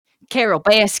Carol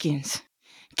Baskins.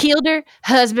 Killed her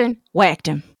husband, whacked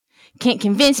him. Can't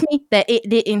convince me that it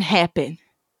didn't happen.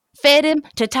 Fed him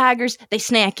to tigers, they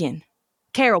snacking.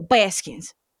 Carol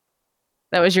Baskins.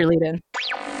 That was your lead in.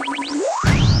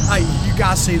 Hey, you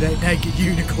guys see that naked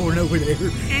unicorn over there?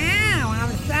 Ow,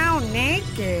 I'm so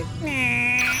naked.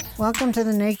 Welcome to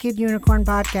the Naked Unicorn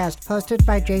Podcast, hosted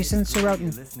by Jason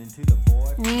Sorotin.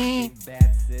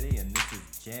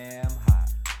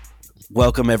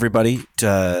 Welcome, everybody,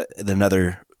 to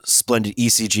another splendid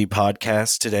ECG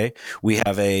podcast today. We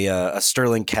have a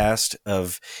sterling cast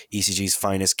of ECG's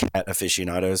finest cat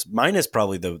aficionados. Mine is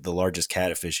probably the largest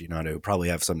cat aficionado who probably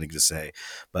have something to say.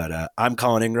 But I'm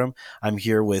Colin Ingram. I'm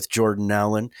here with Jordan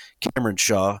Nowlin, Cameron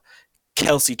Shaw,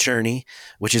 Kelsey Cherney,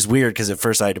 which is weird because at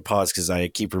first I had to pause because I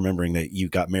keep remembering that you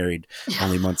got married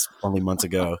only months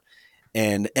ago.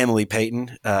 And Emily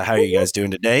Payton. How are you guys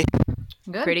doing today?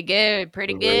 Good. Pretty good.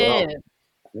 Well.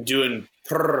 I'm doing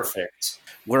perfect.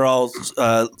 We're all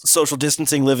social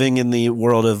distancing, living in the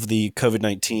world of the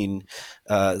COVID-19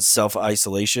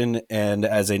 self-isolation. And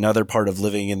as another part of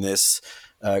living in this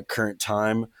current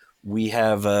time, we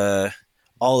have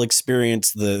all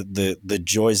experienced the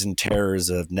joys and terrors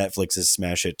of Netflix's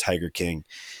smash hit Tiger King.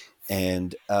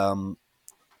 And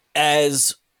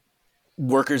as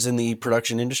workers in the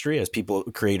production industry, as people,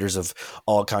 creators of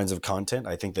all kinds of content,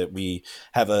 I think that we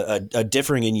have a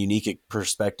differing and unique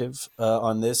perspective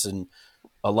on this, and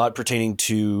a lot pertaining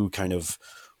to kind of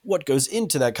what goes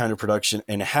into that kind of production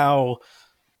and how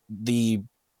the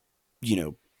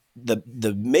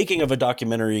making of a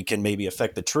documentary can maybe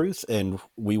affect the truth. And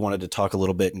we wanted to talk a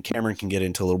little bit, and Cameron can get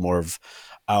into a little more of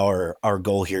our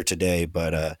goal here today,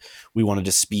 but we wanted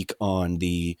to speak on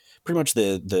pretty much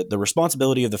the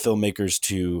responsibility of the filmmakers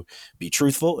to be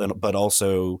truthful, but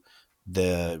also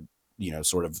the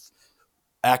sort of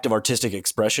act of artistic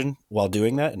expression while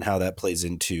doing that, and how that plays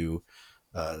into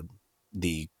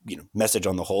the message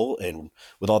on the whole. And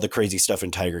with all the crazy stuff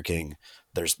in Tiger King,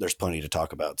 there's plenty to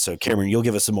talk about. So Cameron, you'll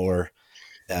give us some more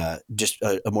just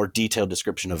a more detailed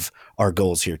description of our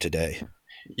goals here today.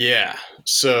 Yeah.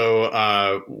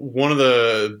 So one of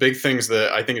the big things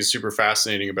that I think is super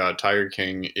fascinating about Tiger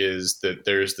King is that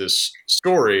there's this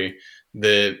story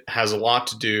that has a lot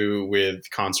to do with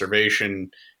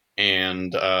conservation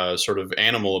and sort of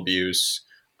animal abuse.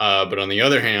 But on the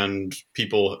other hand,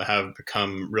 people have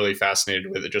become really fascinated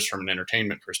with it just from an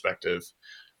entertainment perspective.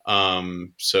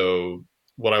 So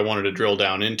what I wanted to drill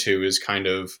down into is kind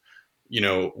of,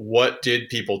 what did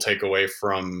people take away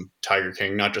from Tiger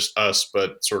King? Not just us,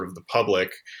 but sort of the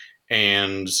public.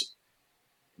 And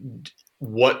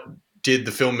what did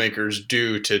the filmmakers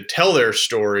do to tell their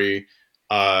story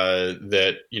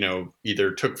that,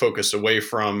 either took focus away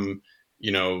from,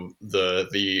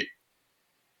 the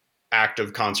act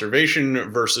of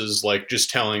conservation versus like just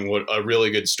telling what a really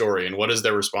good story, and what is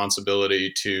their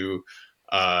responsibility to,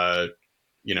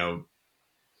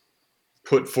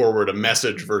 put forward a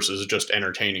message versus just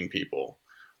entertaining people.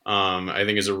 I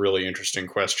think is a really interesting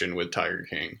question with Tiger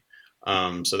King.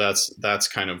 So that's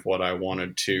kind of what I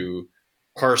wanted to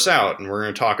parse out, and we're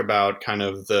going to talk about kind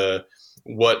of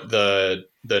what the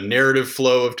narrative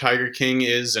flow of Tiger King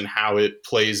is, and how it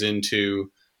plays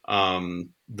into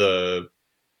the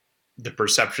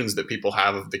perceptions that people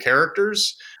have of the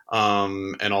characters,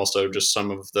 and also just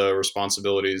some of the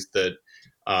responsibilities that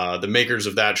the makers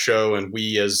of that show and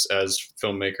we as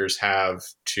filmmakers have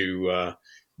to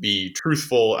be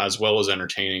truthful as well as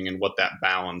entertaining, and what that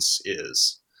balance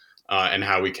is, and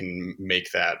how we can make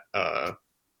that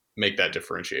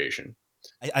differentiation.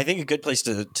 I think a good place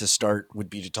to start would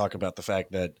be to talk about the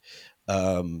fact that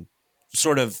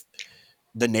sort of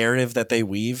the narrative that they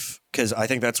weave, because I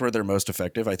think that's where they're most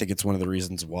effective. I think it's one of the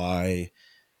reasons why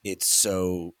it's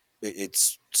so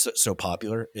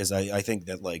popular, is I think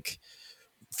that, like,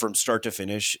 from start to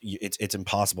finish, it's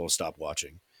impossible to stop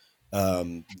watching.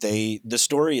 The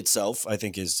story itself, I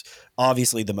think, is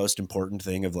obviously the most important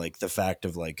thing, of like the fact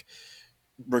of, like,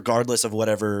 regardless of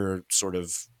whatever sort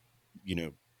of,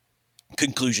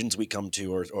 conclusions we come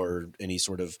to, or any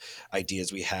sort of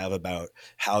ideas we have about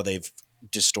how they've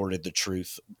distorted the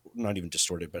truth, not even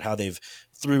distorted, but how they've,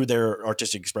 through their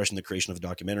artistic expression, the creation of the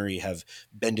documentary, have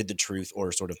bended the truth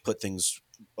or sort of put things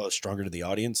stronger to the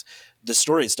audience. The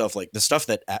story itself, like the stuff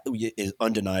that is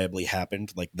undeniably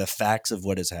happened, like the facts of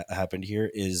what has happened here,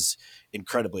 is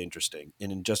incredibly interesting.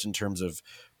 And just in terms of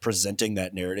presenting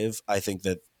that narrative, I think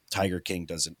that Tiger King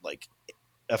does like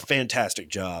a fantastic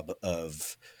job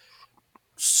of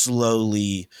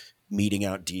slowly meeting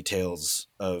out details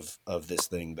of this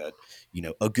thing that,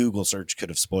 a Google search could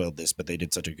have spoiled this, but they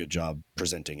did such a good job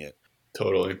presenting it.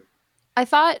 Totally. I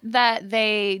thought that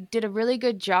they did a really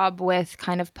good job with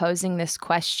kind of posing this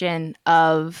question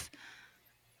of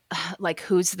like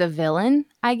who's the villain,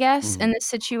 I guess, in this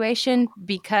situation,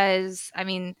 because I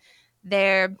mean,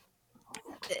 they're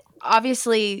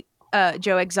obviously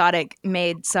Joe Exotic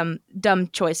made some dumb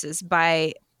choices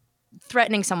by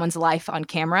threatening someone's life on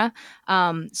camera.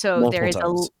 So there Multiple is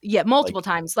times, multiple like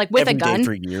times, like with a every day gun,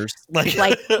 for years. Like,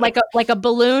 like a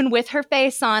balloon with her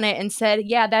face on it, and said,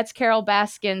 "Yeah, that's Carol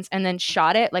Baskins," and then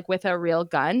shot it like with a real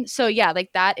gun. So yeah,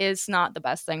 like that is not the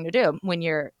best thing to do when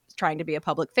you're trying to be a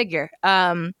public figure.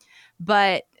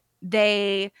 But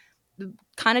they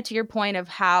kind of, to your point of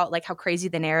how crazy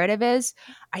the narrative is,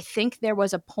 I think there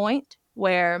was a point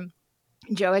where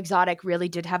Joe Exotic really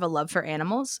did have a love for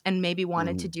animals and maybe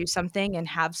wanted to do something and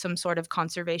have some sort of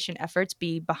conservation efforts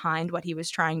be behind what he was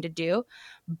trying to do.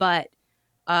 But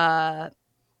uh,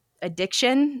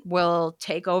 addiction will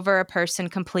take over a person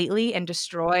completely and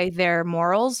destroy their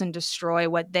morals and destroy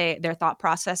their thought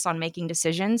process on making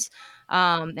decisions.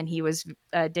 And he was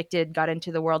addicted, got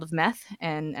into the world of meth,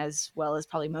 and as well as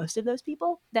probably most of those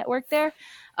people that work there.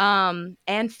 And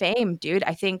fame, dude.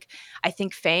 I think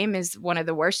fame is one of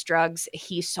the worst drugs.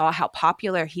 He saw how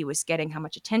popular he was getting, how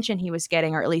much attention he was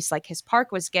getting, or at least like his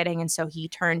park was getting, and so he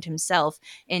turned himself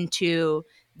into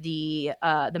the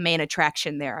main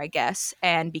attraction there, I guess.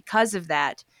 And because of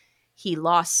that, he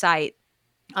lost sight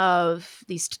of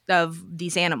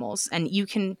these animals. And you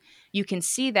can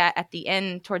see that at the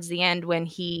end, towards the end, when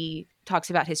he talks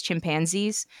about his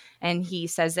chimpanzees, and he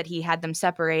says that he had them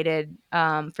separated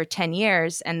for 10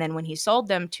 years, and then when he sold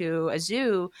them to a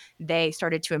zoo, they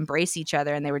started to embrace each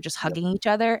other and they were just hugging each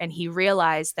other, and he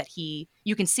realized that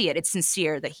you can see it's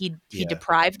sincere, that he yeah,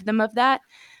 deprived them of that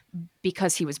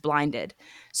because he was blinded.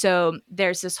 So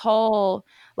there's this whole,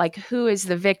 like, who is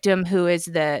the victim, who is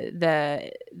the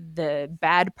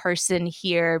bad person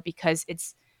here, because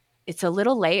it's a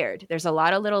little layered. There's a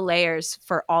lot of little layers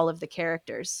for all of the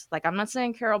characters. Like, I'm not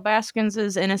saying Carol Baskins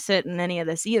is innocent in any of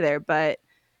this either, but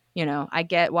I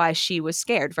get why she was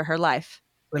scared for her life.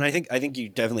 and I think you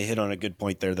definitely hit on a good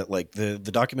point there. That like the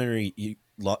documentary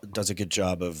does a good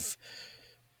job of,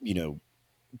 you know,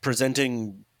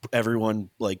 presenting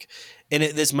everyone like, and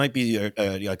this might be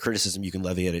a criticism you can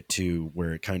levy at it too,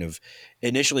 where it kind of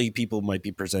initially people might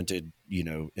be presented, you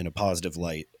know, in a positive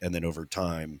light, and then over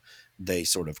time they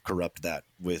sort of corrupt that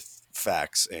with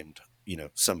facts and, you know,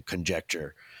 some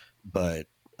conjecture. But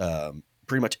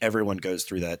pretty much everyone goes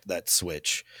through that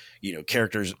switch, you know,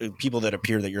 characters, people that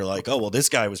appear that you're like, oh well, this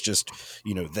guy was just,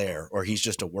 you know, there, or he's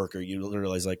just a worker. You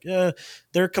realize like, yeah,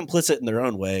 they're complicit in their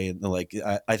own way. And like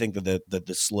I think that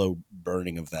the slow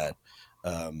burning of that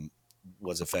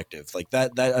was effective. Like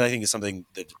that I think is something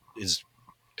that is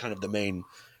kind of the main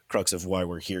crux of why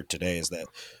we're here today, is that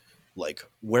like,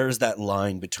 where's that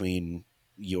line between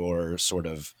your sort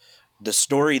of the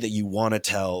story that you want to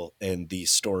tell and the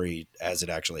story as it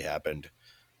actually happened,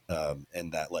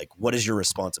 and that like, what is your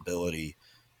responsibility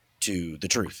to the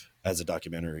truth as a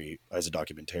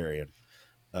documentarian.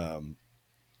 um,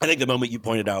 I think the moment you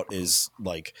pointed out is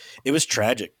like, it was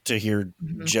tragic to hear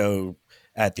Mhm. Joe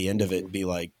at the end of it be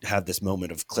like, have this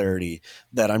moment of clarity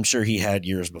that I'm sure he had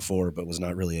years before but was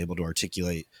not really able to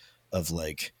articulate, of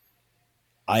like,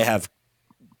 I have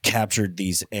captured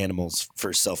these animals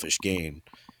for selfish gain,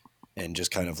 and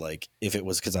just kind of like, if it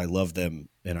was because I love them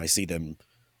and I see them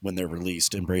when they're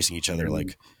released embracing each other,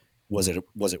 like, was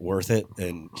it worth it?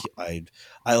 And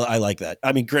I like that.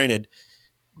 I mean, granted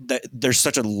that there's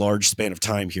such a large span of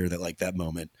time here that like that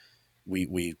moment we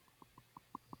we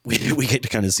get to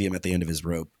kind of see him at the end of his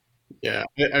rope. Yeah,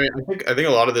 I mean, I think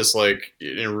a lot of this, like,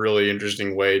 in a really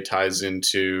interesting way, ties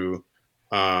into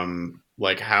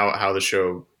like how the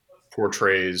show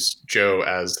portrays Joe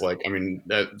as, like, I mean,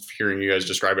 that hearing you guys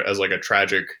describe it as like a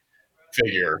tragic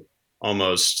figure,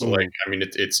 almost like, I mean,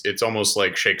 it's almost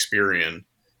like Shakespearean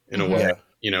in a way. Mhm. Yeah,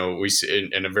 You know, we see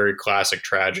in a very classic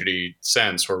tragedy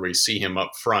sense, where we see him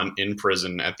up front in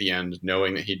prison at the end,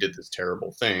 knowing that he did this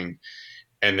terrible thing,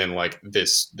 and then like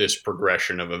this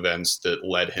progression of events that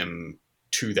led him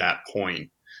to that point,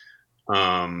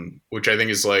 which I think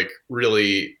is like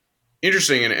really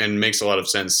interesting, and makes a lot of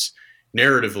sense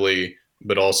narratively,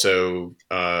 but also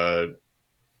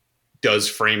does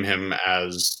frame him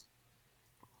as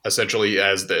essentially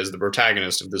as the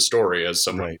protagonist of the story, as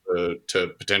someone right. to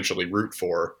potentially root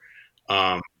for,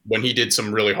 when he did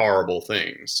some really horrible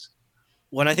things.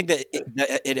 When I think that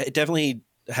it definitely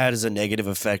has a negative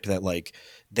effect, that like,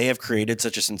 they have created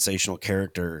such a sensational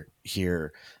character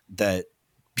here that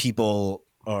people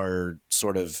are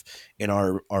sort of, in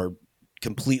our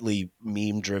completely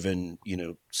meme driven, you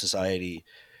know, society,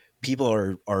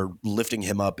 people are lifting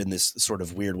him up in this sort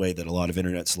of weird way that a lot of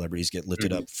internet celebrities get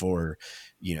lifted up for,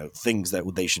 things that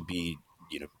they should be,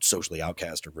 socially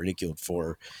outcast or ridiculed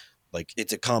for. Like,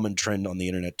 it's a common trend on the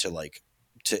internet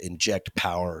to inject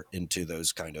power into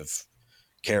those kind of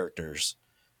characters.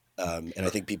 And I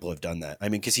think people have done that. I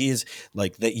mean, because he is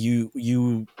like that. He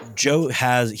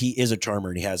is a charmer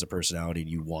and he has a personality, and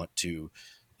you want to,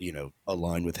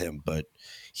 align with him. But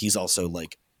he's also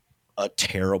like a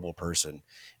terrible person.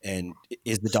 And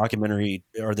are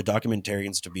the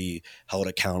documentarians to be held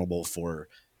accountable for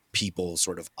people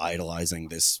sort of idolizing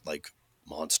this like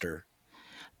monster?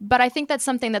 But I think that's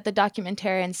something that the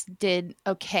documentarians did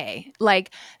okay.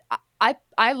 Like,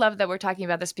 I love that we're talking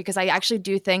about this, because I actually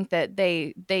do think that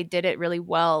they did it really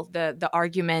well. The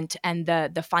argument and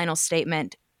the final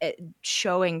statement,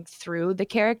 showing through the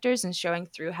characters and showing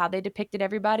through how they depicted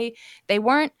everybody. They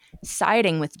weren't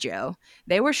siding with Joe.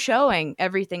 They were showing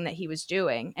everything that he was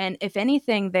doing. And if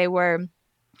anything, they were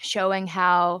showing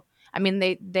how, I mean,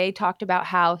 they talked about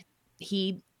how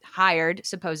he hired,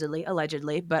 supposedly,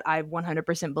 allegedly, but I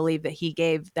 100% believe that he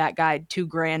gave that guy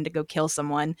 $2,000 to go kill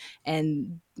someone,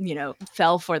 and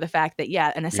fell for the fact that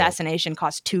an assassination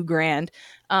cost $2,000.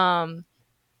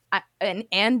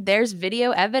 And there's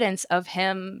video evidence of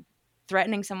him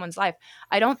threatening someone's life.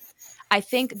 I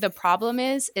think the problem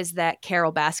is that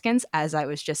Carol Baskins, as I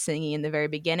was just singing in the very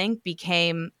beginning,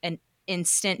 became an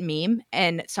instant meme,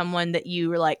 and someone that you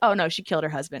were like, oh no, she killed her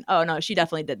husband. Oh no, she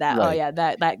definitely did that. Right. Oh yeah,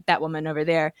 that woman over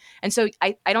there. And so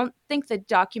I don't think the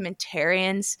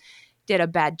documentarians did a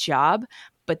bad job,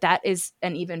 but that is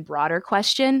an even broader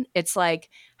question. It's like,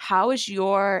 how is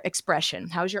your expression,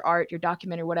 how is your art, your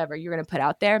documentary, whatever you're going to put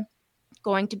out there,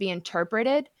 going to be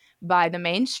interpreted by the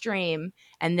mainstream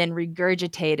and then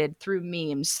regurgitated through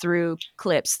memes, through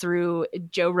clips, through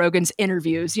Joe Rogan's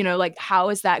interviews? Like, how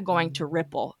is that going to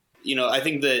ripple? I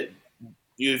think that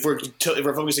if we're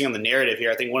focusing on the narrative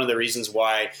here, I think one of the reasons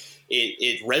why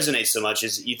it resonates so much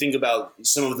is you think about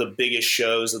some of the biggest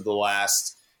shows of the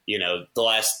last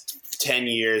 10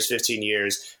 years, 15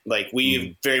 years, like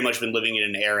we've very much been living in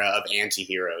an era of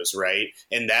anti-heroes, right?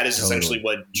 And that is essentially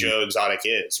what Joe Exotic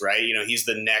is, right? He's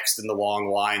the next in the long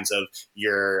lines of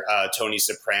your Tony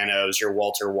Sopranos, your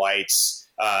Walter Whites,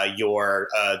 your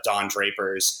Don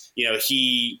Drapers.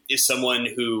 He is someone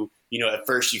who, at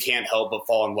first you can't help but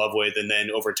fall in love with. And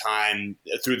then over time,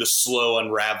 through the slow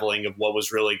unraveling of what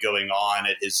was really going on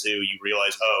at his zoo, you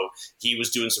realize, he was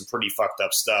doing some pretty fucked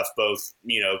up stuff, both,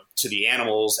 to the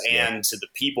animals and to the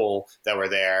people that were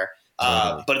there.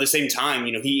 But at the same time,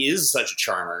 he is such a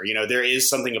charmer. There is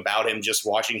something about him, just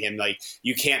watching him, like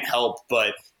you can't help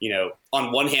but,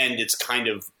 on one hand, it's kind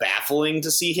of baffling to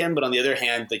see him, but on the other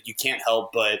hand, like you can't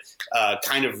help but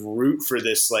kind of root for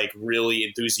this like really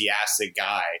enthusiastic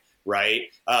guy. Right.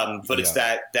 But it's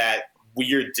that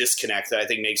weird disconnect that I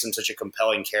think makes him such a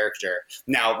compelling character.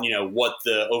 Now, what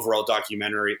the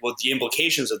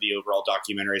implications of the overall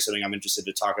documentary is something I'm interested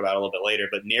to talk about a little bit later.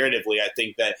 But narratively, I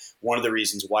think that one of the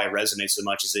reasons why it resonates so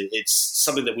much is it's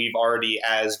something that we've already,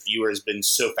 as viewers, been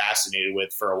so fascinated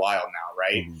with for a while now.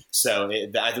 Right. Mm-hmm. So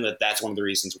I think that's one of the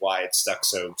reasons why it stuck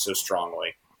so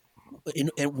strongly.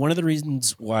 And one of the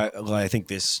reasons why I think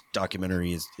this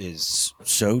documentary is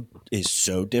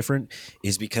so different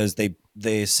is because they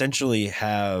essentially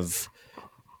have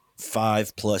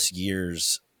 5+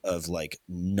 years of like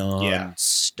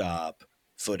non-stop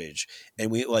footage, and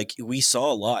we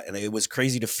saw a lot, and it was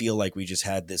crazy to feel like we just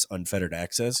had this unfettered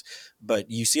access.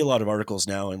 But you see a lot of articles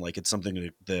now, and like it's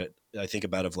something that I think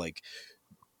about of like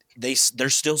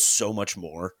there's still so much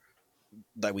more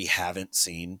that we haven't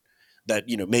seen, that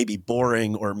may be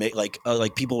boring, or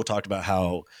like people talked about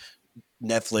how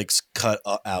Netflix cut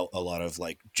out a lot of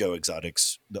like Joe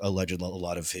Exotic's a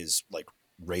lot of his like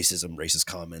racist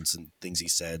comments and things he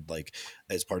said like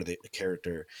as part of the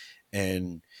character,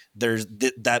 and there's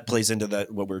that plays into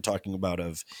that what we were talking about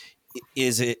of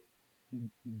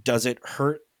does it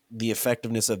hurt the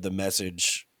effectiveness of the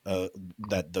message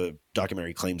that the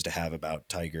documentary claims to have about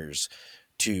tigers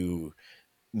to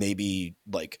maybe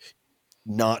like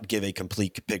not give a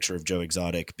complete picture of Joe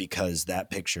Exotic because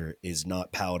that picture is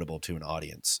not palatable to an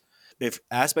audience. If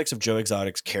aspects of Joe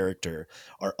Exotic's character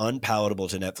are unpalatable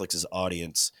to Netflix's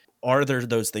audience, are there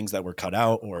those things that were cut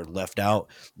out or left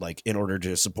out, like in order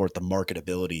to support the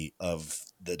marketability of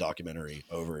the documentary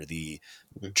over the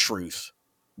truth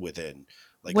within?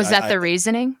 Like, was that the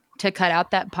reasoning to cut out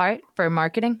that part for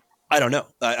marketing? I don't know.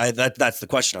 That's the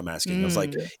question I'm asking. I was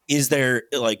like, is there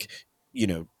like,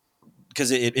 because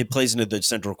it plays into the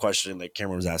central question that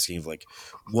Cameron was asking of like,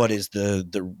 what is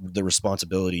the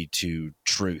responsibility to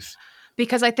truth?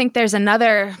 Because I think there's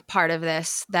another part of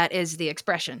this that is the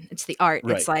expression. It's the art.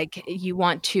 Right. It's like you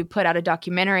want to put out a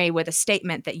documentary with a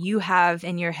statement that you have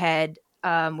in your head,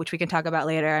 which we can talk about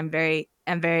later. I'm very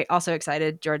also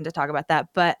excited, Jordan, to talk about that.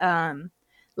 But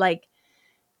like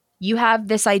you have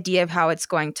this idea of how it's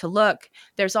going to look.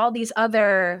 There's all these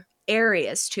other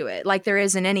areas to it, like there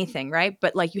isn't anything, right?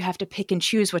 But like you have to pick and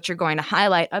choose what you're going to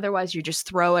highlight. Otherwise, you're just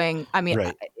throwing. I mean,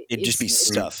 Right. It'd just be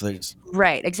stuff. There's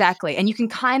right, exactly. And you can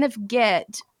kind of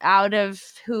get out of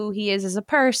who he is as a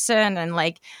person. And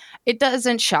like, it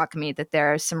doesn't shock me that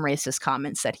there are some racist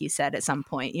comments that he said at some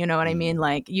point. You know what I mean?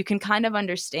 Like, you can kind of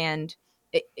understand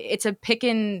it's a pick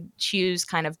and choose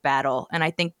kind of battle. And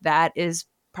I think that is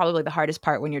probably the hardest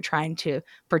part when you're trying to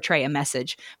portray a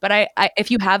message. But I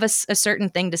if you have a certain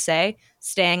thing to say,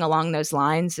 staying along those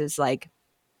lines is like,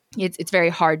 it's very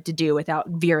hard to do without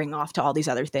veering off to all these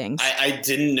other things. I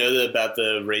didn't know about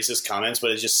the racist comments,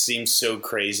 but it just seems so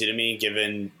crazy to me,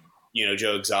 given, you know,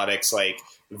 Joe Exotic's like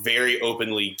very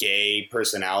openly gay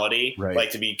personality, Right.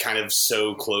 like to be kind of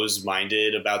so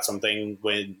closed-minded about something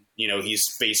when, you know, he's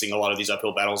facing a lot of these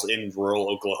uphill battles in rural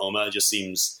Oklahoma. It just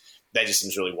seems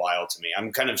really wild to me.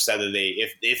 I'm kind of sad that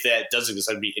if that does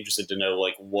exist, I'd be interested to know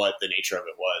like what the nature of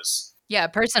it was. Yeah,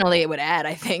 personally, it would add,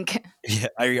 I think. Yeah,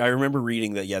 I remember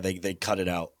reading that. Yeah, they cut it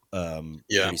out.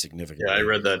 Pretty significantly. Yeah, I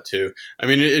read that too. I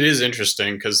mean, it is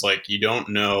interesting because like we don't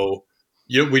know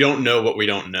what we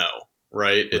don't know,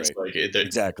 right? It's Right. like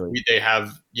Exactly. they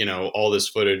have, you know, all this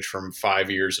footage from 5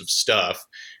 years of stuff,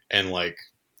 and like,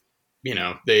 you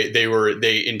know,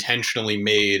 they intentionally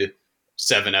made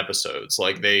 7 episodes.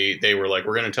 Like they were like,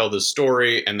 we're going to tell this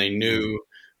story, and they knew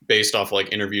based off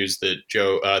like interviews that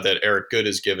that Eric Good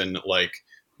has given, like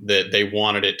that they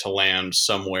wanted it to land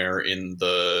somewhere in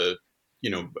the, you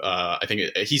know, I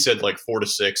think he said like 4 to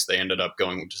 6. They ended up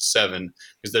going to 7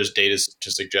 because there's data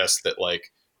to suggest that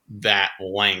like that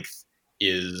length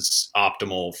is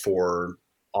optimal for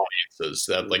audiences.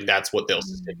 That like that's what they'll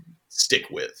stick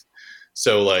with.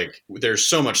 So like there's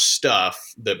so much stuff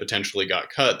that potentially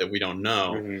got cut that we don't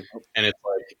know, and it's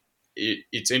like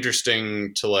it's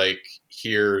interesting to like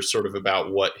hear sort of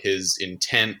about what his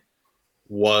intent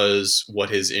was, what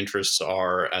his interests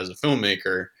are as a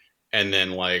filmmaker, and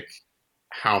then like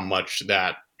how much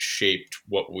that shaped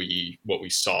what we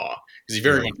saw, because he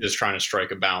very much is trying to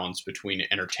strike a balance between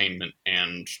entertainment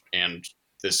and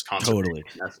this concept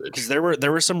message. Because there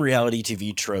were some reality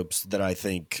TV tropes that I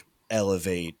think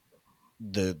elevate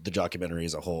the documentary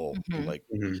as a whole. Like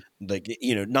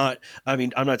you know, not, I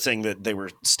mean, I'm not saying that they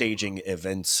were staging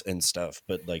events and stuff,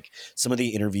 but like some of the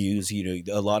interviews, you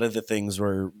know, a lot of the things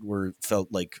were felt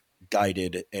like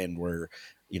guided and were,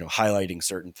 you know, highlighting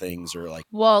certain things, or like,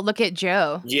 well, look at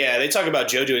Joe. Yeah, they talk about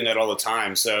Joe doing that all the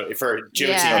time. So for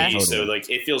Joe TV, so like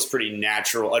it feels pretty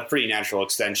natural, a pretty natural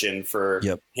extension for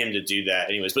him to do that.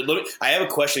 Anyways, but look, I have a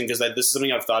question, because this is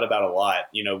something I've thought about a lot.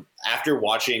 You know, after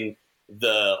watching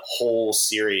the whole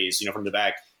series, you know, from the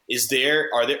back, is there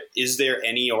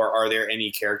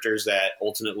any characters that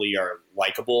ultimately are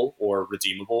likable or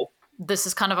redeemable? This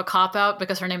is kind of a cop-out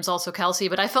because her name's also Kelsey,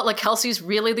 but I felt like Kelsey's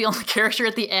really the only character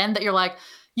at the end that you're like,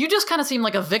 you just kind of seem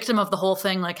like a victim of the whole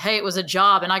thing. Like, hey, it was a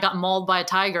job and I got mauled by a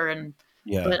tiger, and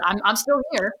but I'm still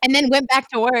here. And then went back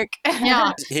to work.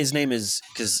 Yeah. His name is,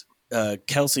 because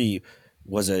Kelsey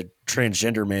was a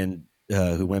transgender man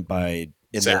who went by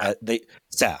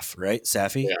Saf, right?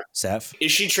 Safi? Yeah. Saf?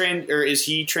 Is she trans, or is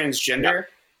he transgender? Yeah.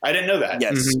 I didn't know that.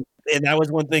 Yes. And that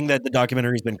was one thing that the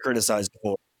documentary's been criticized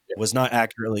for. It was not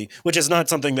accurately, which is not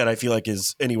something that I feel like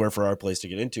is anywhere for our place to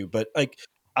get into. But like,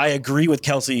 I agree with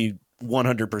Kelsey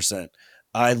 100%.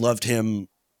 I loved him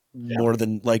more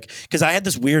than like, because I had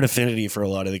this weird affinity for a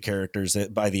lot of the characters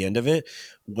that by the end of it,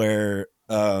 where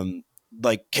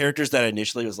like characters that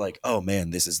initially was like, oh man,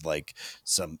 this is like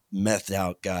some methed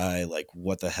out guy, like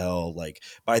what the hell, like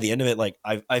by the end of it, like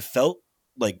I felt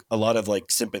like a lot of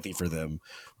like sympathy for them,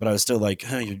 but I was still like,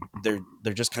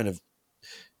 they're just kind of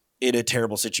in a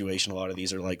terrible situation. A lot of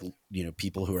these are like, you know,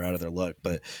 people who are out of their luck.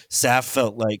 But Saf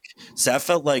felt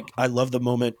like I love the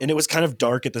moment, and it was kind of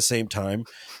dark at the same time,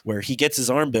 where he gets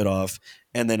his arm bit off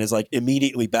and then is like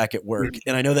immediately back at work.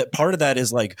 And I know that part of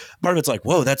it's like,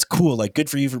 whoa, that's cool, like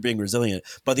good for you for being resilient.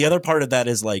 But the other part of that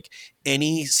is like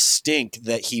any stink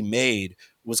that he made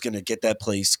was going to get that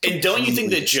place. And don't you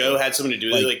think that Joe had something to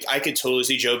do with it? Like, I could totally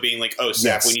see Joe being like, oh,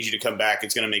 Saf, we need you to come back.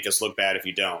 It's going to make us look bad if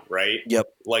you don't, right? Yep.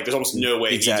 Like, there's almost no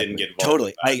way he didn't get involved.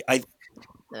 Totally. I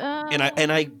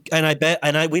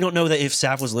bet we don't know that if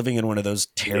Saf was living in one of those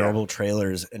terrible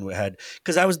trailers and had,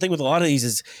 because I was thinking with a lot of these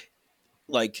is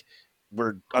like,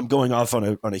 I'm going off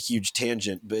on a huge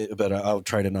tangent, but I'll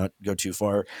try to not go too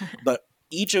far. But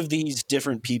each of these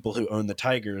different people who own the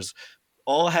Tigers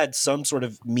all had some sort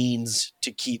of means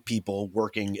to keep people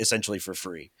working essentially for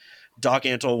free. Doc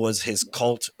Antle was his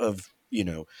cult of,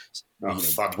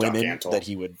 Fuck Doc women Antle. that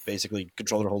he would basically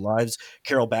control their whole lives.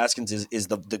 Carol Baskins is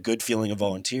the good feeling of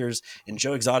volunteers. And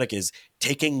Joe Exotic is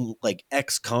taking like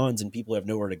ex-cons and people who have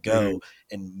nowhere to go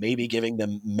and maybe giving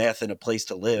them meth and a place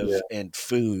to live and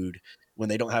food when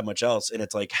they don't have much else. And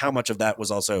it's like, how much of that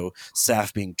was also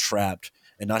Saf being trapped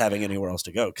and not having anywhere else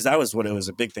to go? Because that was what it was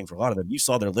a big thing for a lot of them. You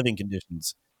saw their living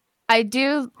conditions. I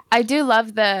do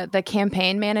love the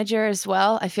campaign manager as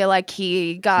well. I feel like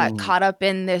he got caught up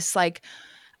in this like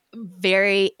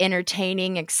very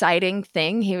entertaining, exciting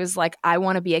thing. He was like, I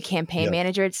want to be a campaign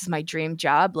manager. This is my dream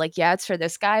job. Like, yeah, it's for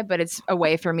this guy, but it's a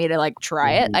way for me to like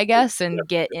try it, I guess, and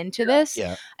get into this.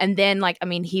 Yeah. And then like, I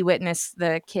mean, he witnessed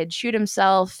the kid shoot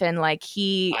himself, and like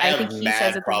I think he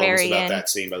says at the very end that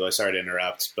scene, by the way. Sorry to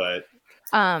interrupt, but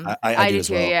I do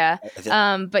too, well. Yeah.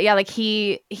 But yeah, like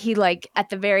he like at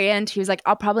the very end, he was like,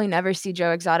 I'll probably never see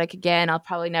Joe Exotic again. I'll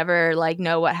probably never like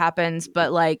know what happens,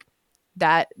 but like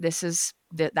that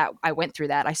I went through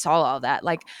that. I saw all that.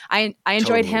 Like I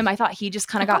enjoyed him. I thought he just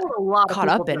kind of got caught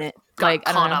up in it. Like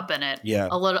caught up in it. Yeah.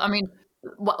 A little. I mean,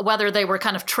 whether they were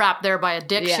kind of trapped there by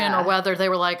addiction or whether they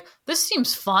were like, this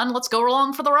seems fun, let's go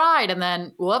along for the ride. And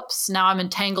then, whoops, now I'm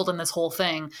entangled in this whole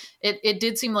thing. It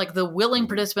did seem like the willing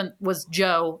participant was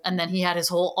Joe, and then he had his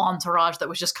whole entourage that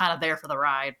was just kind of there for the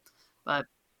ride. But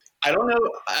I don't know,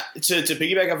 to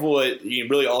piggyback off what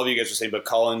really all of you guys were saying, but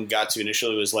Colin got to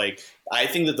initially was like, I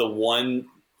think that the one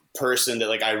person that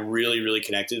like I really, really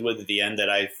connected with at the end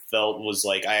that I felt was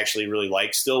like I actually really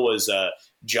liked still was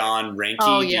John Reinke,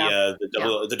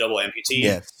 the double amputee.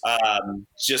 Yes.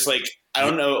 Just like I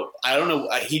don't know.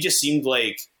 He just seemed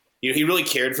like he really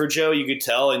cared for Joe. You could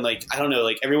tell, and like I don't know,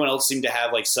 like everyone else seemed to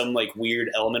have like some like weird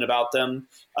element about them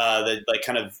that like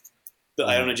kind of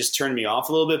I don't know, just turned me off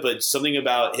a little bit. But something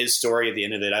about his story at the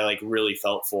end of it, I like really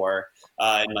felt for,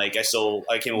 and like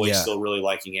I came away still really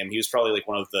liking him. He was probably like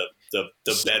one of the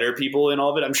better people in all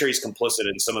of it. I'm sure he's complicit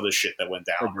in some of the shit that went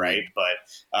down, right? But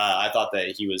I thought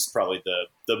that he was probably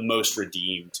the most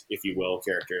redeemed, if you will,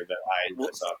 character that I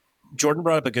saw. Jordan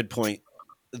brought up a good point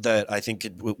that I think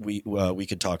we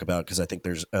could talk about, because I think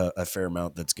there's a fair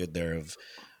amount that's good there. Of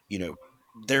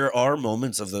there are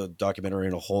moments of the documentary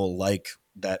in a whole, like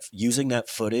that, using that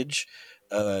footage,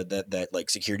 that like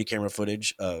security camera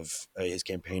footage of his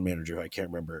campaign manager, who I can't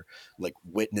remember, like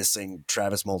witnessing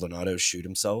Travis Maldonado shoot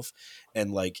himself.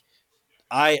 And like,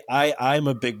 I'm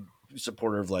a big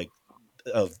supporter of like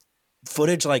of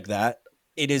footage like that.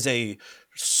 It is a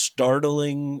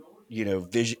startling,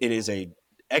 vision. It is a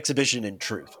exhibition in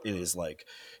truth. It is like,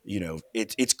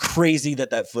 it's crazy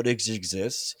that footage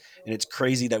exists, and it's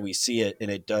crazy that we see it,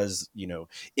 and it does,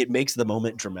 it makes the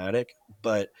moment dramatic.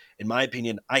 But in my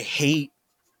opinion, I hate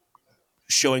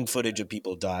showing footage of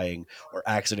people dying or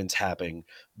accidents happening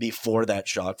before that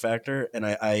shock factor. And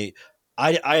I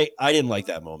didn't like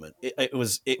that moment. It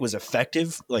was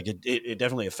effective. Like it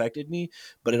definitely affected me,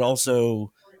 but it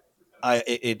also,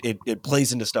 it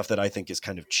plays into stuff that I think is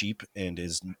kind of cheap and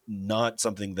is not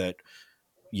something that,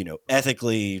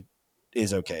 ethically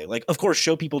is okay. Like, of course,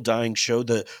 show people dying, show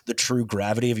the true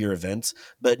gravity of your events,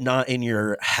 but not in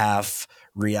your half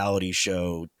reality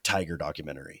show Tiger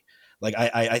documentary. Like,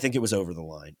 I think it was over the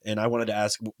line. And I wanted to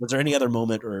ask, was there any other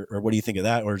moment, or what do you think of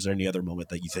that? Or is there any other moment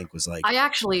that you think was like... I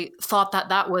actually thought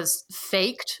that was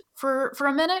faked for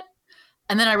a minute.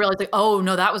 And then I realized, like, oh,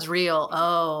 no, that was real.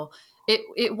 Oh,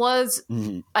 it was...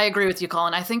 Mm-hmm. I agree with you,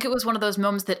 Colin. I think it was one of those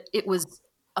moments that it was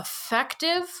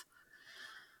effective,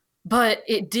 but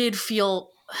it did feel...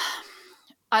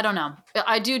 I don't know.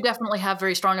 I do definitely have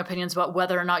very strong opinions about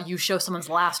whether or not you show someone's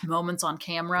last moments on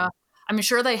camera. I'm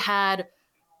sure they had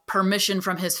permission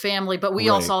from his family, but we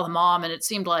all saw the mom, and it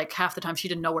seemed like half the time she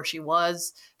didn't know where she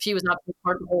was. She was not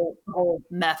part of the whole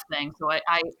meth thing. So I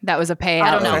that was a payout.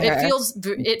 I don't know.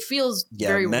 It feels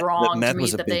very wrong to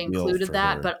me that they included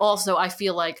that, but also I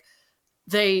feel like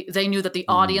they knew that the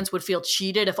audience would feel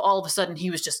cheated if all of a sudden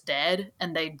he was just dead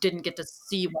and they didn't get to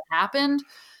see what happened.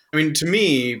 I mean, to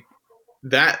me,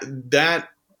 that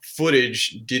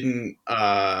footage didn't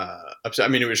upset. I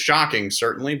mean, it was shocking,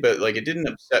 certainly, but like it didn't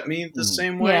upset me the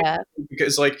same way,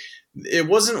 because like it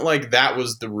wasn't like that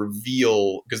was the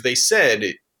reveal, because they said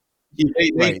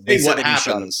they said what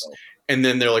happens, and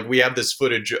then they're like, we have this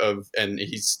footage of, and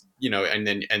he's and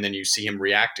then you see him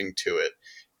reacting to it.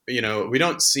 We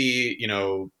don't see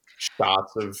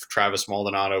shots of Travis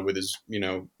Maldonado with his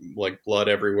like blood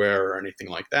everywhere or anything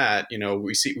like that.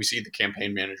 We see the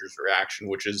campaign manager's reaction,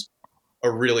 which is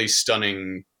a really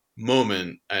stunning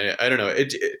moment. I don't know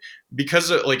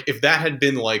because like if that had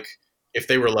been like if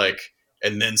they were like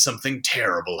and then something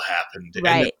terrible happened and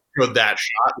then showed that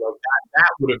shot like that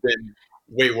would have been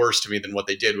way worse to me than what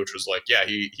they did, which was like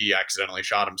he accidentally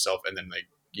shot himself and then they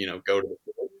go to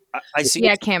the I see.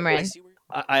 Yeah, Cameron.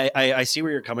 I see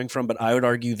where you're coming from, but I would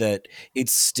argue that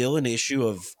it's still an issue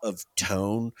of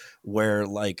tone where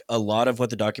like a lot of what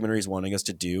the documentary is wanting us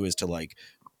to do is to like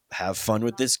have fun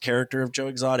with this character of Joe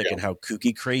Exotic and how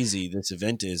kooky crazy this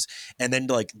event is. And then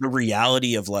like the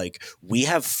reality of like, we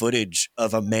have footage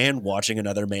of a man watching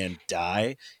another man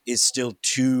die is still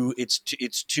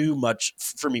it's too much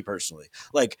for me personally.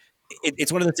 Like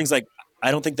it's one of the things like,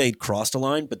 I don't think they crossed a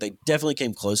line, but they definitely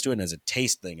came close to it. And as a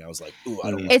taste thing, I was like, ooh, I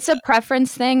don't like It's a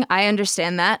preference thing. I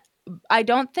understand that. I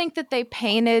don't think that they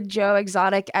painted Joe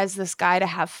Exotic as this guy to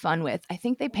have fun with. I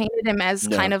think they painted him as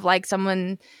kind of like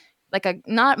someone like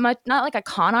not like a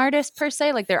con artist per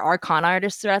se. Like there are con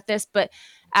artists throughout this, but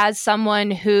as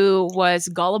someone who was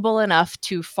gullible enough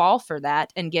to fall for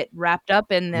that and get wrapped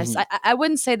up in this, I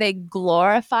wouldn't say they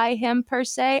glorify him per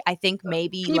se. I think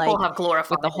maybe people like have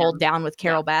glorified with the whole him. Down with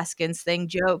Carol Baskins thing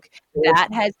joke that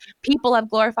has people have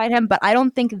glorified him, but I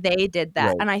don't think they did that.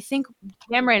 Right. And I think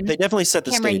Cameron, they definitely set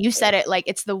the Cameron, stage. you said it, like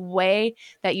it's the way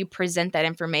that you present that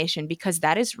information because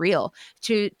that is real.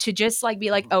 To just like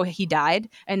be like, oh, he died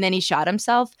and then he shot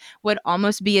himself would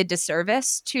almost be a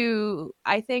disservice to,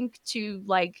 I think, to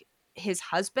like his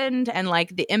husband and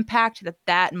like the impact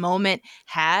that moment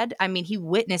had. I mean, he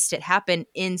witnessed it happen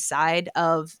inside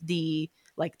of the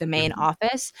main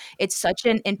office. It's such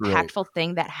an impactful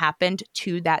thing that happened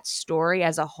to that story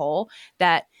as a whole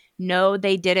that no,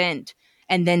 they didn't.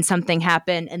 And then something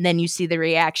happened, and then you see the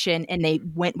reaction, and they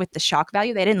went with the shock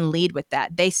value. They didn't lead with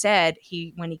that. They said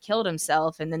when he killed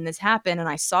himself, and then this happened, and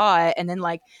I saw it, and then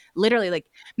like literally like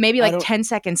maybe like 10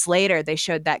 seconds later, they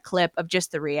showed that clip of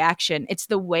just the reaction. It's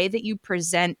the way that you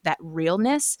present that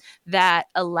realness that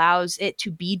allows it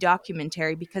to be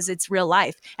documentary because it's real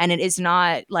life and it is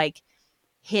not like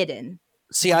hidden.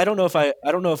 See, I don't know if I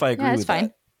agree with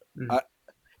fine. that.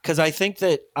 Because I think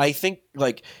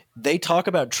like they talk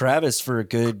about Travis for a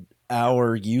good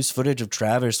hour, use footage of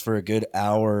Travis for a good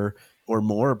hour or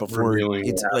more before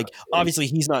it's like, obviously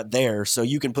he's not there. So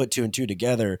you can put two and two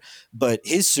together, but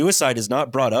his suicide is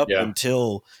not brought up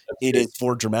until it is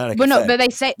for dramatic effect. No, but they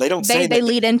say they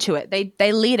lead into it.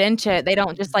 They lead into it. They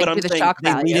don't just like do the shock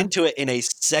value. They lead into it in a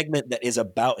segment that is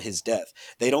about his death.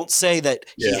 They don't say that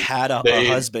he had a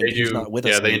husband who's not with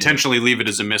us. Yeah, they intentionally leave it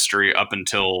as a mystery up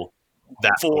until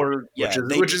that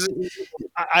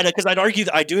because I'd argue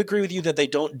that I do agree with you that they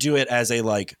don't do it as a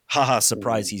like haha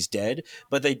surprise he's dead,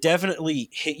 but they definitely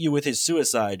hit you with his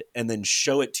suicide and then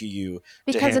show it to you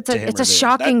because it's a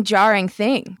shocking, jarring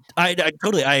thing. I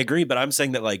agree, but I'm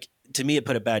saying that like to me it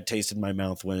put a bad taste in my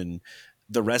mouth when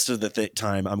the rest of the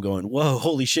time I'm going, whoa,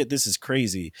 holy shit, this is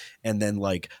crazy. And then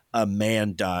like a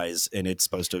man dies and it's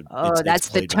supposed to. That's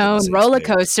the tone roller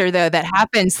coaster though that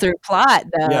happens through plot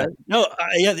though. Yeah. No,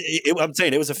 I'm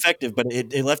saying it was effective, but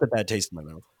it left a bad taste in my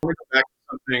mouth. I want to go back to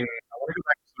something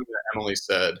that Emily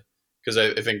said, because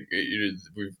I think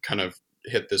we've kind of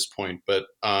hit this point, but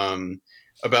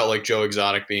about like Joe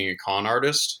Exotic being a con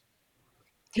artist.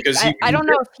 Because I don't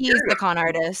know if he's the con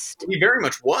artist. He very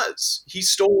much was. He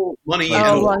stole money.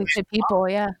 To people,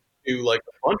 to like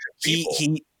a bunch of people.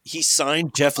 He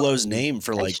signed Jeff Lowe's name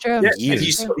for like years.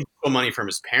 He stole money from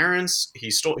his parents.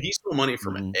 He stole money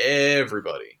from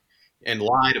everybody and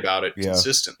lied about it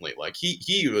consistently. Like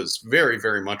he was very,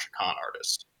 very much a con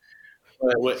artist.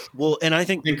 Well, and I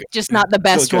think just not the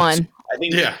best one. I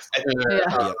think,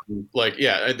 I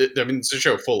mean, it's a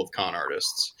show full of con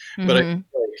artists, but I think,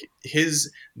 like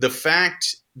the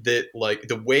fact that like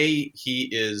the way he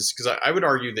is, because I would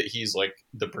argue that he's like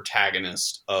the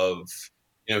protagonist of,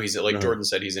 he's like Jordan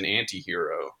said, he's an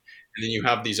anti-hero, and then you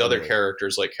have these other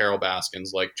characters like Carol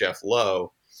Baskins, like Jeff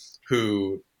Lowe,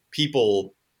 who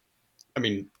people, I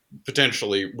mean,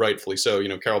 potentially rightfully so.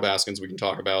 Carol Baskins, we can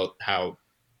talk about how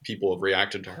people have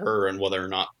reacted to her and whether or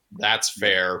not that's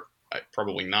fair.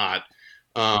 Probably not.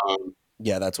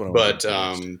 That's what. But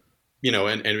and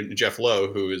Jeff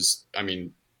Lowe, who is, I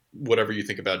mean, whatever you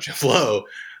think about Jeff Lowe,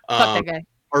 Fuck that guy.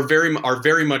 are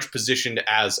very much positioned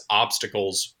as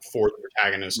obstacles for the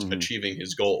protagonist achieving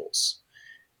his goals.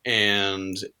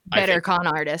 And better con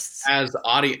artists. As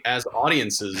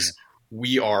audiences,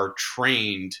 we are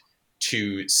trained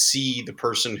to see the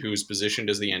person who's positioned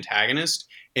as the antagonist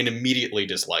and immediately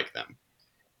dislike them.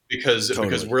 Because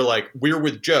we're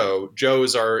with Joe. Joe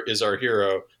is our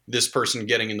hero. This person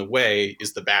getting in the way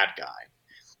is the bad guy,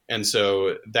 and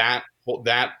so that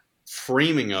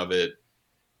framing of it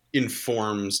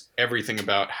informs everything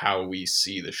about how we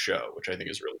see the show, which I think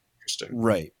is really interesting.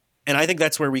 Right. And I think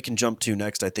that's where we can jump to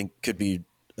next. I think could be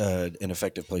an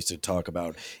effective place to talk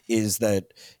about is that,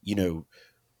 you know,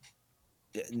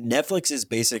 Netflix is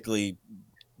basically,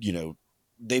 you know,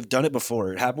 they've done it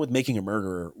before. It happened with Making a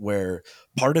Murderer, where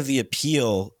part of the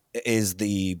appeal is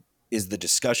the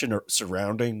discussion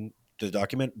surrounding the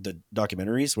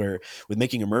documentaries, where with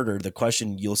Making a Murder, the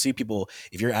question you'll see people,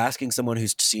 if you're asking someone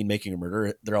who's seen Making a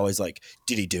Murder, they're always like,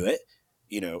 did he do it?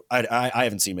 You know, I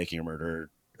haven't seen Making a Murder.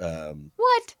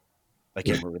 What? I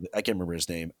can't remember his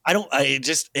name.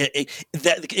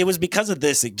 It was because of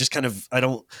this. It just kind of, I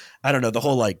don't know, the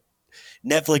whole like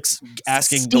Netflix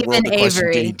asking the world the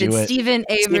question, did he do it? Stephen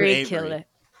Avery kill it?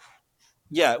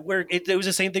 Yeah, where it was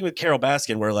the same thing with Carole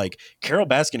Baskin, where like Carole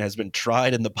Baskin has been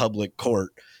tried in the public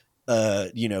court,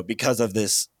 you know, because of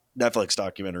this Netflix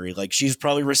documentary. Like, she's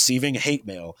probably receiving hate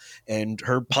mail, and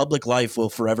her public life will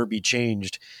forever be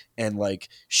changed. And like,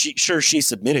 she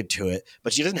submitted to it,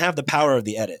 but she doesn't have the power of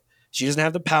the edit. She doesn't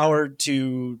have the power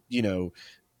to, you know,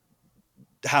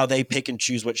 how they pick and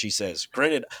choose what she says.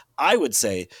 Granted, I would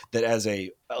say that as a,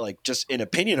 like, just an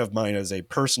opinion of mine, as a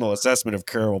personal assessment of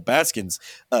Carole Baskin's,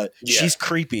 she's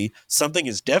creepy. Something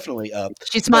is definitely up.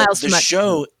 She smiles too much.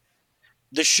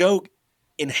 The show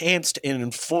enhanced and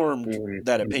informed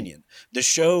that opinion. The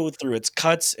show, through its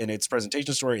cuts and its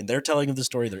presentation story and their telling of the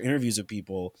story, their interviews of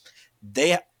people,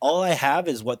 all I have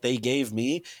is what they gave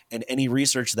me and any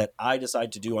research that I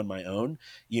decide to do on my own.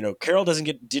 You know, Carole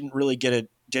didn't really get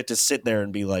to sit there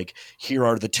and be like, here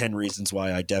are the 10 reasons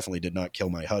why I definitely did not kill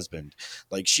my husband.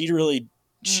 Like, she didn't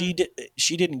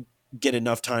get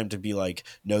enough time to be like,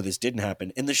 no, this didn't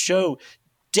happen. And the show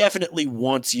definitely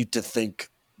wants you to think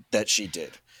that she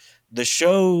did. The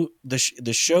show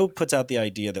puts out the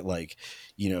idea that, like,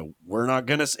 you know, we're not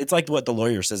gonna. It's like what the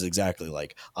lawyer says exactly.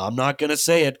 Like, I'm not gonna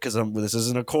say it because this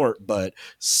isn't a court, but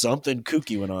something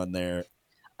kooky went on there.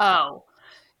 Oh,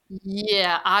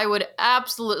 yeah, I would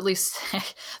absolutely say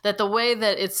that the way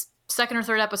that it's second or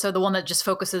third episode, the one that just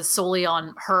focuses solely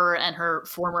on her and her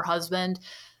former husband,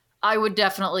 I would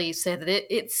definitely say that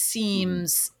it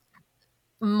seems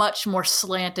much more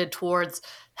slanted towards,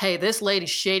 hey, this lady's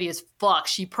shady as fuck.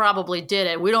 She probably did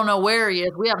it. We don't know where he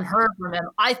is. We haven't heard from him.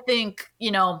 I think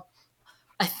she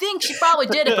probably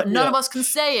did it, but none of us can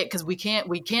say it because we can't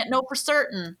know for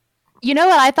certain. You know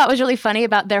what I thought was really funny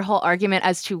about their whole argument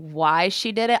as to why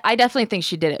she did it? I definitely think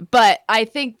she did it, but I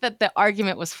think that the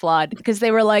argument was flawed because they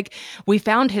were like, we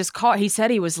found his car. He said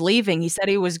he was leaving. He said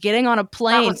he was getting on a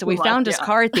plane, so we found his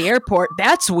car at the airport.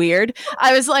 That's weird.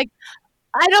 I was like,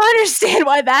 I don't understand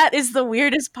why that is the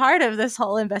weirdest part of this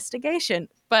whole investigation.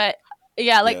 But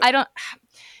yeah, like, I don't.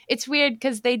 It's weird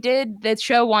because the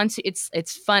show wants,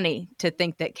 it's funny to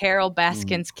think that Carole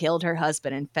Baskins killed her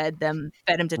husband and fed him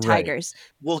to tigers. Right.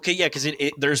 Well, okay, yeah, because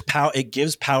there's power. It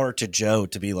gives power to Joe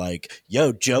to be like,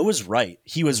 yo, Joe was right.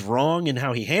 He was wrong in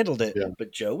how he handled it,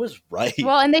 but Joe was right.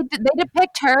 Well, and they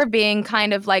depict her being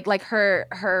kind of like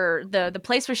the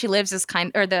place where she lives is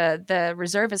the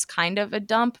reserve is kind of a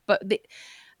dump, but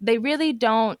they really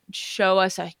don't show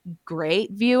us a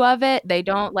great view of it. They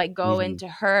don't like go into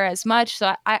her as much.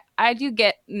 So I do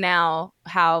get now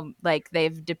how like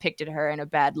they've depicted her in a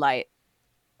bad light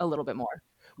a little bit more.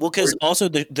 Well, because also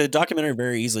the documentary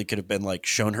very easily could have been like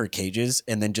shown her cages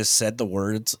and then just said the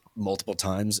words multiple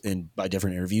times by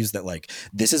different interviews that like,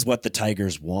 this is what the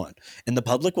tigers want. And the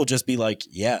public will just be like,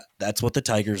 yeah, that's what the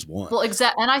tigers want. Well,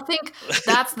 exactly. And I think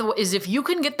is if you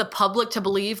can get the public to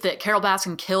believe that Carole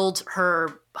Baskin killed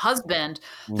her husband,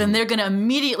 then they're going to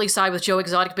immediately side with Joe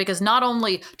Exotic, because not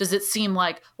only does it seem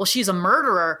like, well, she's a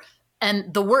murderer,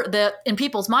 and in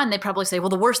people's mind, they probably say, well,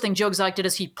 the worst thing Joe Exotic did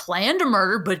is he planned a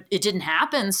murder, but it didn't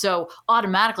happen. So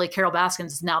automatically Carole Baskin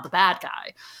is now the bad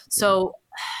guy. So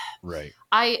right.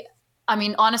 I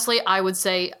mean, honestly, I would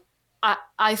say,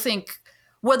 I think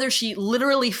whether she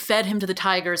literally fed him to the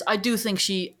tigers, I do think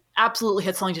she absolutely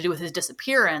had something to do with his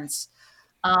disappearance.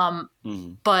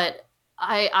 But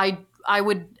I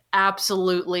would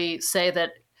absolutely say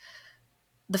that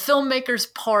the filmmaker's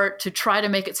part to try to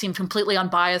make it seem completely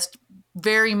unbiased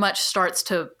very much starts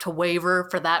to waver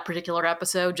for that particular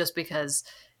episode, just because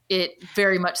it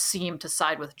very much seemed to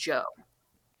side with Joe.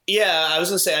 Yeah, I was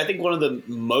going to say, I think one of the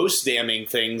most damning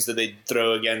things that they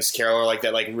throw against Carole, or like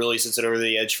that, like really sits it over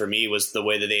the edge for me, was the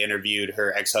way that they interviewed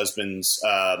her ex-husband's,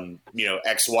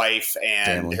 ex-wife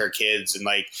and her kids. And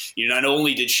like, not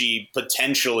only did she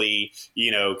potentially,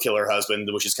 kill her husband,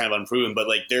 which is kind of unproven, but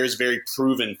like there's very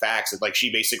proven facts that like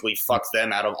she basically fucked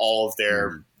them out of all of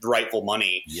their rightful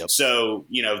money. Yep. So,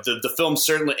 the film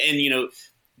certainly, and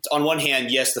on one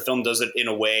hand, yes, the film does it in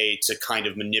a way to kind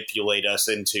of manipulate us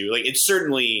into, like, it's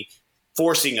certainly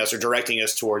forcing us or directing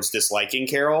us towards disliking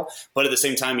Carol, but at the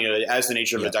same time, as the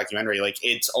nature of the documentary, like,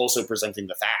 it's also presenting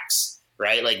the facts.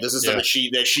 Right, like this is something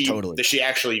that she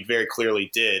actually very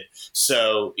clearly did.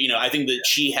 So I think that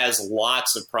she has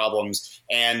lots of problems,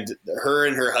 and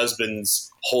her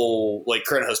husband's whole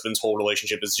current husband's whole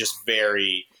relationship is just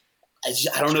very.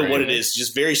 I don't know what it is,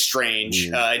 just very strange.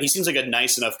 And he seems like a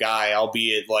nice enough guy,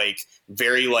 albeit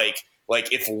very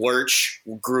if Lurch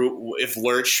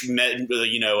met the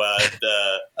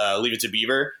Leave It to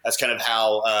Beaver, that's kind of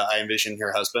how I envision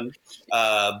her husband.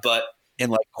 But.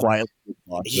 And quietly.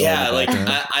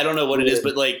 Yeah, I don't know what it is,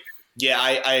 but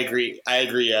I agree.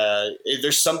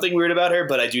 There's something weird about her,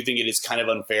 but I do think it is kind of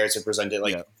unfair to present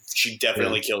it she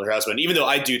definitely killed her husband, even though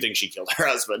I do think she killed her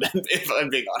husband, if I'm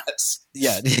being honest.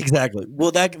 Yeah, exactly.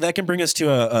 Well, that can bring us to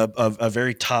a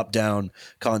very top-down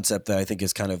concept that I think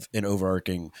is kind of an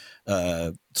overarching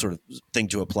sort of thing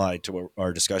to apply to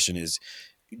our discussion is,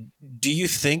 do you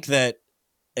think that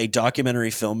a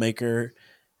documentary filmmaker,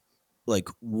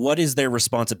 what is their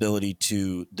responsibility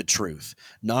to the truth?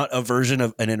 Not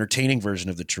an entertaining version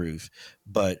of the truth,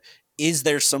 but is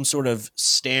there some sort of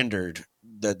standard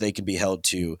that they can be held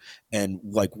to? And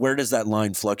where does that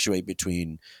line fluctuate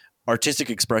between artistic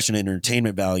expression and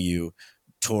entertainment value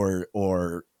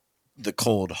or the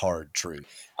cold, hard truth?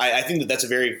 I think that's a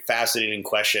very fascinating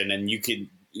question. And I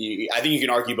think you can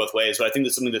argue both ways, but I think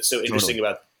that's something that's so interesting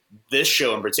about this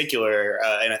show in particular,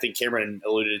 and I think Cameron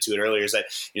alluded to it earlier, is that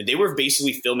they were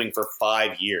basically filming for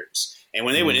 5 years. And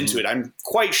when they went into it, I'm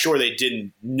quite sure they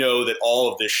didn't know that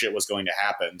all of this shit was going to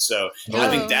happen. So I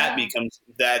think I think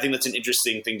that's an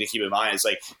interesting thing to keep in mind. It's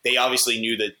they obviously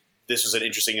knew that this was an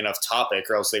interesting enough topic,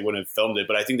 or else they wouldn't have filmed it.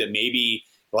 But I think that maybe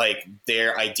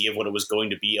their idea of what it was going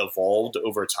to be evolved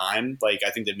over time.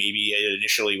 I think that maybe it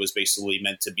initially was basically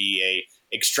meant to be a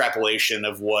extrapolation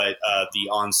of what the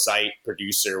on-site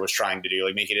producer was trying to do,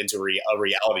 make it into a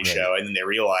reality show. And then they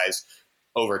realized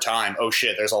over time, oh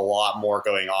shit, there's a lot more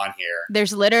going on here.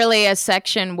 There's literally a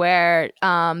section where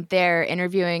they're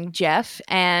interviewing Jeff,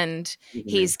 and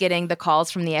he's getting the calls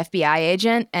from the FBI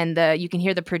agent, and you can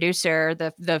hear the producer,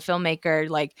 the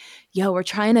filmmaker, yo, we're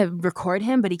trying to record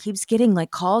him, but he keeps getting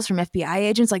calls from FBI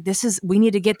agents. We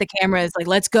need to get the cameras.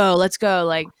 Let's go.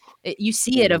 You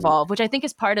see it evolve, which I think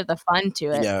is part of the fun to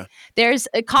it. Yeah. There's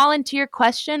Colin, to your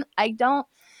question, I don't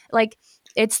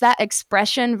it's that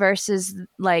expression versus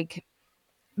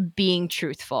being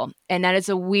truthful. And that is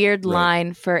a weird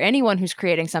line for anyone who's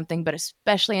creating something, but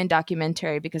especially in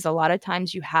documentary, because a lot of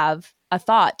times you have a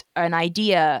thought, an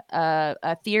idea,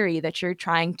 a theory that you're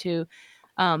trying to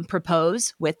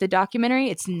propose with the documentary.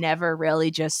 It's never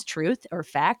really just truth or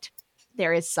fact.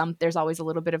 There's always a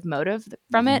little bit of motive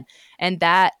from it. And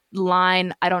that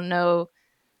line, I don't know,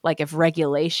 if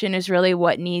regulation is really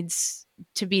what needs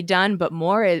to be done, but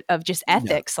more of just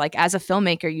ethics. As a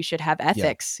filmmaker, you should have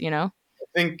ethics,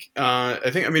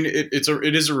 I mean,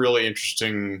 it is a really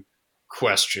interesting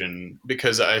question,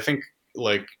 because I think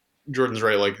Jordan's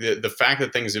right. The fact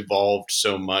that things evolved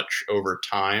so much over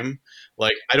time,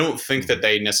 I don't think that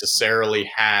they necessarily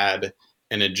had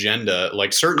an agenda.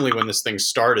 Certainly when this thing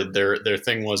started, their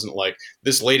thing wasn't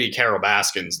this lady Carol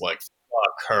Baskins, fuck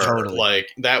her. Totally.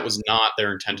 That was not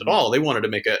their intent at all. They wanted to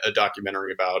make a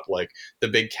documentary about the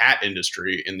big cat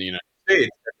industry in the United States,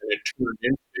 and it turned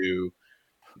into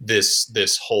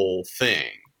this whole thing,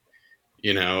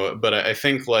 but I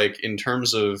think in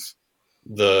terms of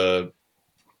the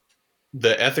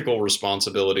ethical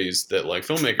responsibilities that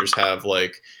filmmakers have,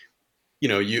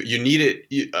 you need it,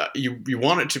 you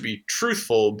want it to be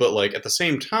truthful, but at the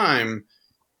same time,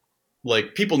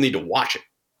 people need to watch it,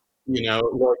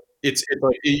 it's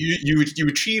you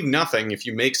achieve nothing if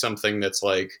you make something that's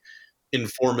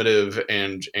informative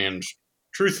and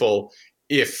truthful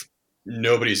if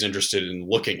nobody's interested in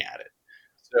looking at it.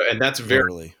 So, and that's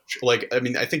very I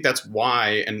mean, I think that's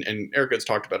why, and Erica's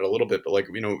talked about it a little bit, but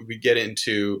we get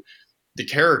into the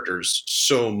characters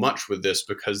so much with this,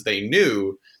 because they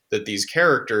knew that these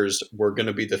characters were going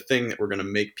to be the thing that were going to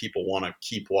make people want to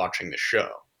keep watching the show.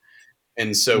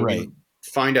 And so we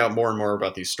find out more and more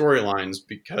about these storylines,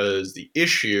 because the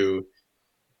issue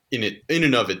in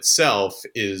and of itself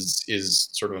is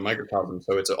sort of a microcosm.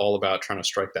 So it's all about trying to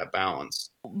strike that balance.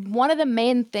 One of the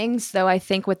main things, though, I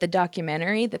think with the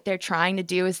documentary that they're trying to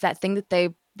do is that thing that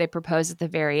they propose at the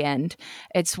very end.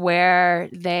 It's where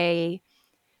they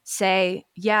say,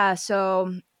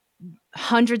 so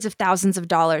hundreds of thousands of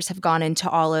dollars have gone into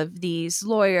all of these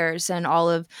lawyers and all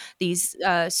of these,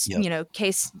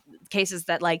 cases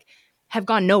that have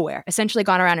gone nowhere, essentially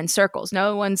gone around in circles.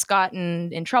 No one's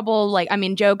gotten in trouble. Like, I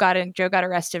mean, Joe got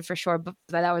arrested for sure, but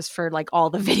that was for like all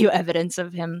the video evidence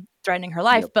of him threatening her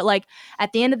life. Yep. But like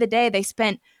at the end of the day, they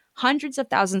spent hundreds of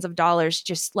thousands of dollars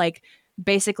just like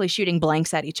basically shooting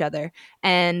blanks at each other.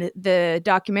 And the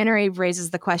documentary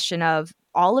raises the question of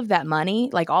all of that money,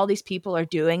 like all these people are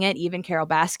doing it, even Carol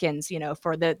Baskins, you know,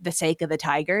 for the sake of the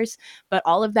tigers, but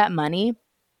all of that money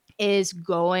is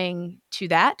going to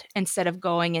that instead of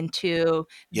going into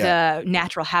the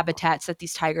natural habitats that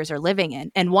these tigers are living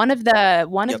in. And one of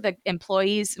the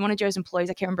employees, one of Joe's employees,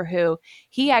 I can't remember who,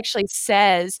 he actually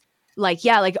says like,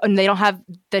 yeah, like, and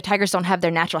the tigers don't have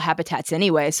their natural habitats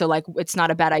anyway. So like, it's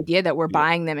not a bad idea that we're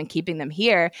buying them and keeping them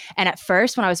here. And at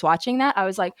first when I was watching that, I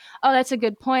was like, oh, that's a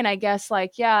good point. I guess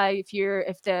like, yeah, if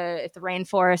the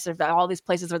rainforest or all these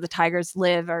places where the tigers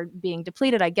live are being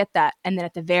depleted, I get that. And then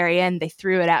at the very end, they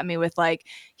threw it at me with like,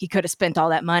 he could have spent all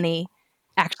that money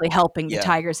actually helping the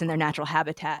tigers in their natural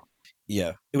habitat.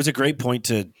 Yeah, it was a great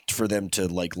point for them to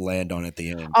like land on at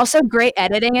the end. Also, great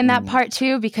editing in that part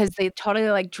too, because they totally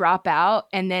like drop out,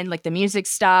 and then like the music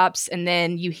stops, and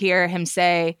then you hear him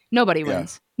say, "Nobody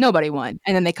wins, nobody won,"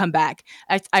 and then they come back.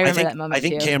 I remember that moment. I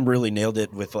think Cam really nailed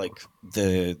it with like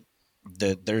there's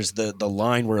the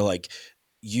line where like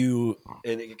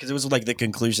because it was like the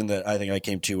conclusion that I think I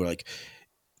came to, where like,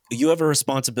 you have a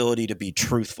responsibility to be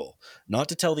truthful, not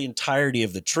to tell the entirety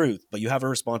of the truth, but you have a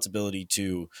responsibility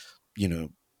to, you know,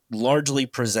 largely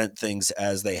present things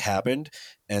as they happened,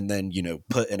 and then, you know,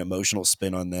 put an emotional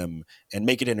spin on them and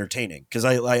make it entertaining. Because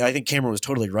I think Cameron was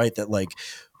totally right that like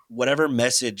whatever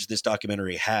message this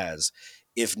documentary has,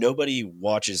 if nobody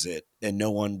watches it and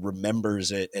no one remembers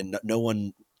it and no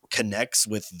one connects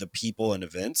with the people and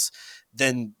events,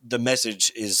 then the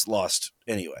message is lost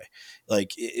anyway.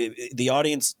 Like the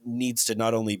audience needs to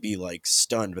not only be like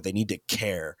stunned, but they need to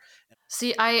care.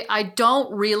 See, I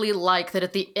don't really like that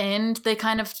at the end they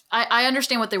kind of, I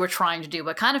understand what they were trying to do,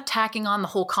 but kind of tacking on the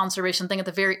whole conservation thing at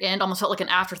the very end almost felt like an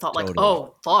afterthought. Totally. Like,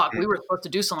 oh, fuck, we were supposed to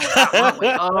do something like that, weren't we?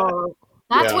 Oh,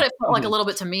 that's what it felt like a little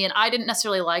bit to me, and I didn't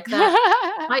necessarily like that.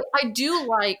 I do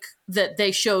like that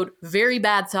they showed very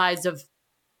bad sides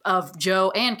of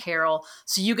Joe and Carol,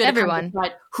 so you get to kind of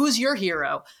decide who's your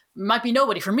hero. Might be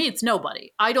nobody. For me, it's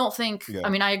nobody. I don't think, I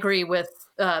mean, I agree with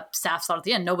Staff's thought at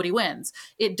the end, nobody wins.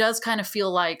 It does kind of feel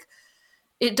like,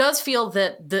 it does feel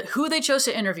that who they chose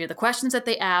to interview, the questions that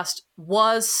they asked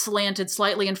was slanted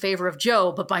slightly in favor of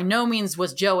Joe, but by no means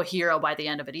was Joe a hero by the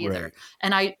end of it either. Right.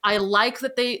 And I like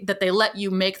that they let you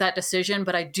make that decision,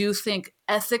 but I do think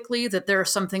ethically that there are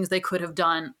some things they could have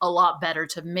done a lot better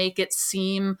to make it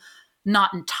seem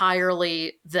not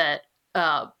entirely that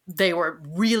they were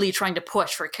really trying to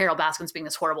push for Carol Baskins being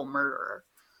this horrible murderer.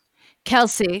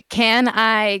 Kelsey, can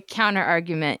I counter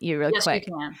argument you real quick? Yes,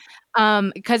 you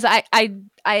can. Because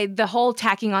I the whole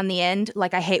tacking on the end,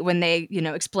 like I hate when they, you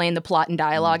know, explain the plot and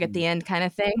dialogue at the end kind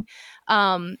of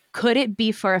thing. Could it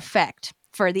be for effect,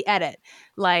 for the edit,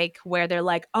 like where they're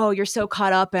like, oh, you're so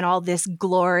caught up in all this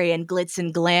glory and glitz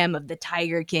and glam of the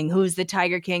Tiger King. Who's the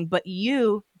Tiger King? But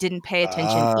you didn't pay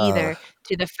attention either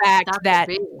to the fact that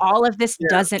all of this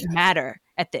doesn't matter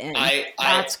at the end.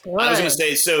 That's good.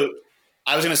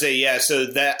 I was going to say, yeah. So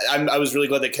that I was really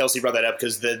glad that Kelsey brought that up,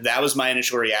 because that was my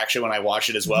initial reaction when I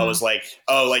watched it as well. Was like,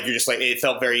 oh, like you're just like, it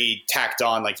felt very tacked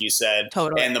on, like you said.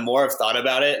 Totally. And the more I've thought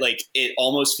about it, like it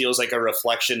almost feels like a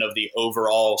reflection of the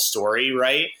overall story,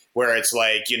 right? Where it's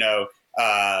like, you know,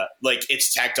 like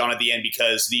it's tacked on at the end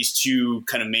because these two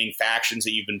kind of main factions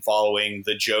that you've been following,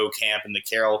 the Joe camp and the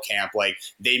Carol camp, like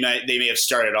they may have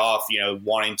started off, you know,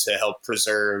 wanting to help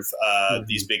preserve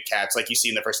these big cats, like you see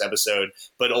in the first episode,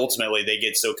 but ultimately they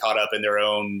get so caught up in their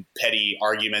own petty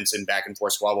arguments and back and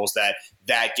forth squabbles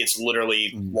that gets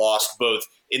literally lost both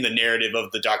in the narrative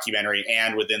of the documentary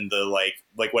and within the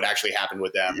like what actually happened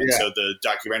with them. And so the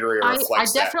documentary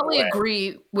reflects I definitely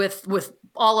agree with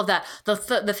all of that.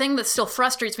 The thing that still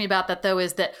frustrates me about that though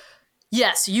is that,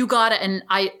 yes, you got it, and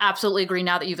I absolutely agree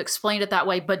now that you've explained it that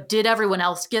way, but did everyone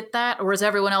else get that? Or is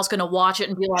everyone else going to watch it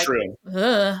and be like,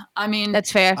 I mean,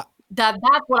 that's fair. That's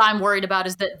what I'm worried about,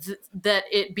 is that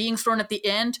it being thrown at the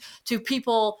end to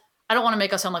people. I don't want to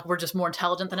make us sound like we're just more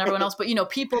intelligent than everyone else, but, you know,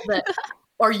 people that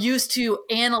are used to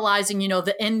analyzing, you know,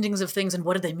 the endings of things and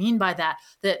what do they mean by that,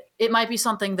 that it might be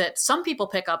something that some people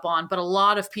pick up on, but a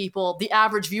lot of people, the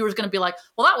average viewer, is going to be like,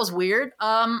 well, that was weird.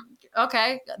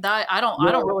 Okay. I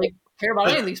don't really care about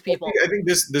any of these people. I think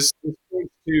this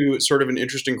points to sort of an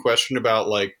interesting question about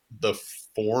like the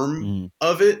form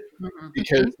of it,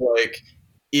 because like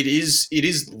it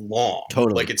is long.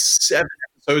 Totally. Like it's 7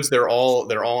 episodes. They're all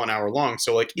an hour long.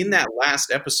 So like in that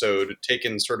last episode,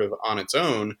 taken sort of on its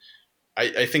own,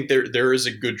 I think there is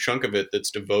a good chunk of it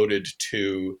that's devoted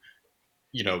to,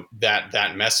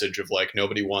 that message of like,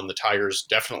 nobody won. The Tigers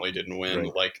definitely didn't win.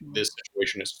 Right. Like, this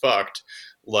situation is fucked.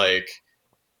 Like,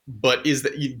 but is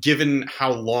that, given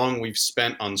how long we've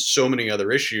spent on so many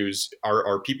other issues,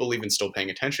 are people even still paying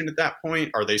attention at that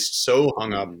point? Are they so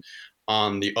hung up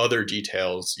on the other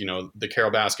details, the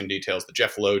Carole Baskin details, the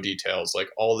Jeff Lowe details, like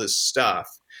all this stuff,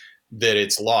 that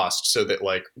it's lost? So that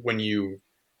like when you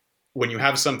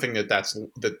have something that's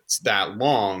that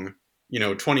long,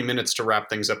 20 minutes to wrap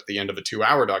things up at the end of a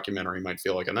 2-hour documentary might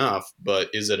feel like enough, but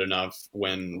is it enough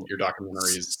when your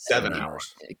documentary is 7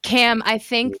 hours? Cam, I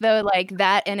think though, like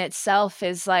that in itself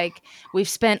is like, we've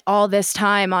spent all this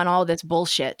time on all this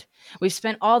bullshit. We've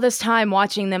spent all this time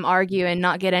watching them argue and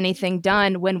not get anything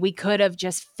done when we could have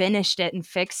just finished it and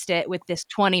fixed it with this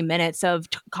 20 minutes of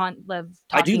talking about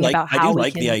how I do we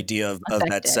like can the idea of that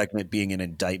affect it. segment being an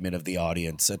indictment of the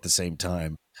audience at the same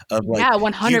time. Of like, Yeah,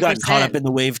 100%. you got caught up in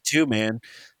the wave too, man.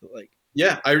 Like,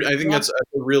 yeah, I think that's a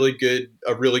really good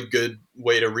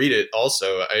way to read it.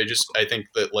 Also, I think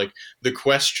that like the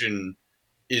question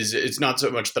is, it's not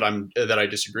so much that I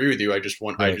disagree with you. I just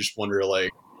wonder,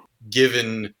 like,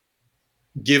 given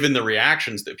the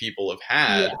reactions that people have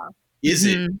had, is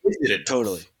it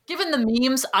totally? Given the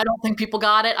memes, I don't think people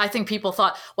got it. I think people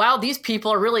thought, wow, these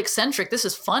people are really eccentric. This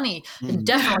is funny. And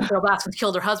definitely Carole Baskin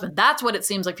killed her husband. That's what it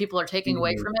seems like people are taking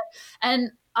away from it.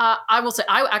 And I will say,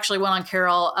 I actually went on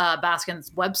Carole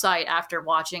Baskin's website after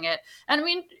watching it. And I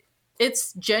mean,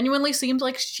 it's genuinely seems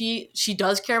like she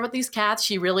does care about these cats.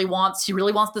 She really wants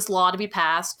this law to be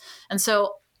passed. And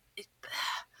so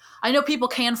I know people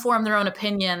can form their own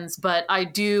opinions, but I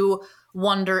do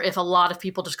wonder if a lot of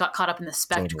people just got caught up in the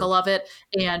spectacle of it,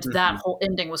 and that whole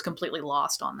ending was completely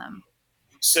lost on them.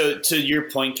 So to your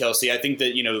point, Kelsey, I think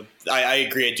that, I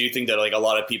agree. I do think that like a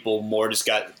lot of people more just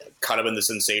got caught up in the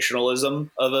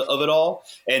sensationalism of it all.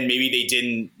 And maybe they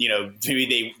didn't,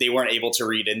 maybe they weren't able to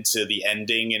read into the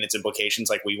ending and its implications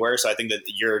like we were. So I think that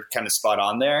you're kind of spot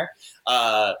on there.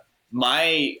 I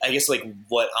guess like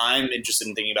what I'm interested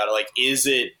in thinking about, like,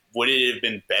 would it have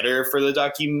been better for the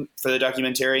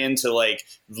documentarian to like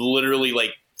literally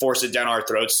like force it down our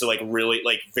throats to like really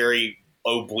like very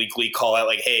obliquely call out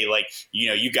like, hey, like,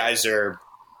 you guys are,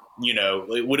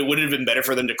 would it have been better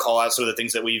for them to call out some of the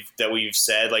things that we've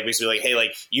said, like basically like, hey,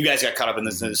 like you guys got caught up in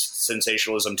this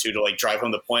sensationalism too, to like drive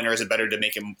home the point, or is it better to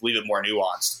leave it more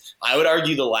nuanced? I would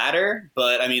argue the latter,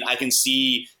 but I mean, I can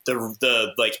see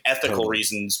the like ethical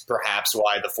reasons perhaps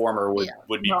why the former would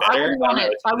be better. I wouldn't want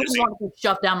it to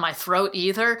shove down my throat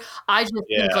either. I just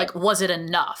think like, was it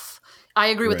enough? I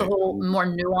agree with the whole more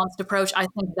nuanced approach. I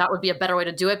think that would be a better way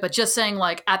to do it. But just saying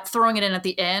like throwing it in at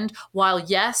the end, while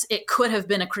yes, it could have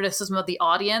been a criticism of the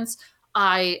audience,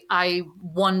 I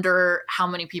wonder how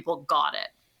many people got it.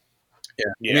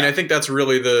 Yeah. I mean, I think that's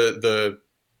really the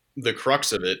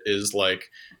crux of it, is like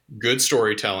good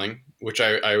storytelling, which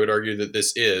I would argue that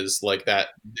this is like that.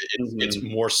 It's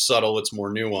more subtle, it's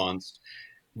more nuanced,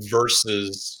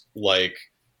 versus like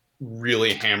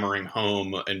really hammering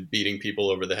home and beating people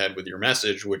over the head with your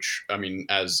message, which I mean,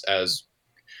 as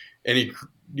any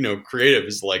creative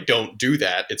is like, don't do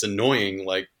that. It's annoying.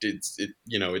 Like it's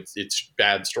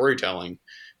bad storytelling,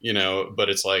 but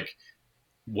it's like,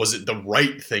 was it the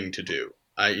right thing to do?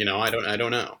 I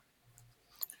don't know.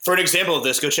 For an example of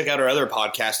this, go check out our other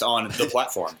podcast on The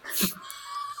Platform.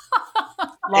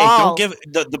 Hey, don't give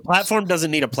the platform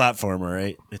doesn't need a platform, all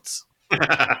right? It's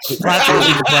the platform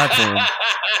needs a platform.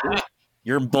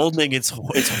 You're emboldening its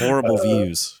horrible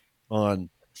views on.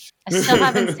 I still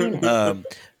haven't seen it.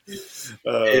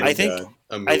 I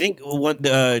think what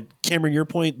Cameron, your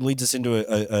point leads us into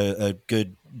a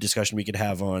good discussion we could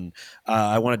have on.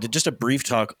 I wanted to just a brief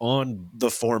talk on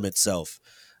the form itself.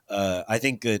 I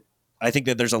think that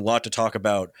there's a lot to talk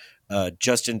about,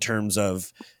 just in terms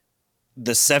of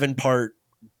the 7-part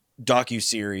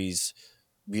docuseries.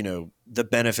 The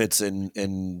benefits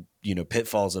and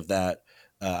pitfalls of that.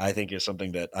 I think is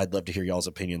something that I'd love to hear y'all's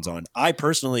opinions on. I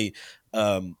personally,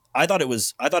 I thought it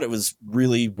was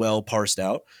really well parsed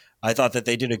out. I thought that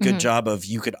they did a good job of,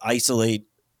 you could isolate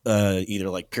either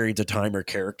like periods of time or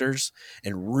characters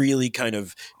and really kind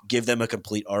of give them a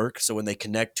complete arc. So when they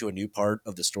connect to a new part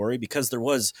of the story, because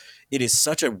it is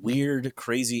such a weird,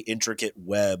 crazy, intricate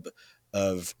web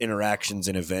of interactions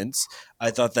and events.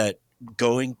 I thought that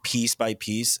going piece by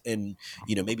piece and,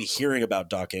 maybe hearing about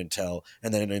Doc Antle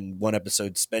and then in one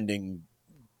episode spending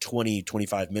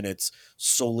 20-25 minutes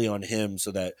solely on him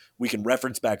so that we can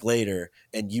reference back later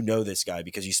and this guy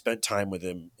because you spent time with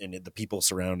him and the people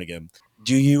surrounding him.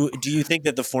 Do you think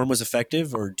that the form was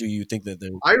effective, or do you think that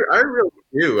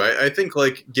too. I think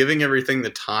like giving everything the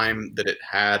time that it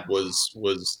had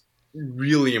was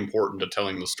really important to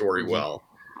telling the story well.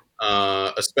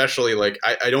 Especially like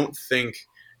I don't think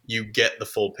you get the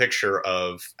full picture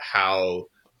of how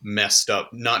messed up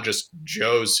not just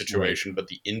Joe's situation but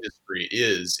the industry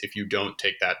is if you don't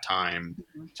take that time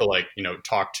to like, you know,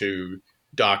 talk to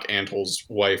Doc Antle's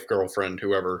wife, girlfriend,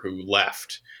 whoever who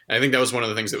left. And I think that was one of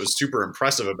the things that was super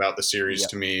impressive about the series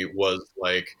to me was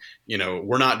like, you know,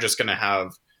 we're not just going to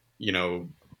have, you know,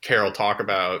 Carol talk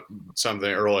about something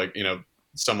or like, you know,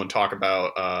 someone talk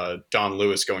about Don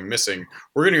Lewis going missing.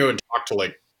 We're going to go and talk to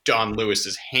like Don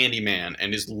Lewis's handyman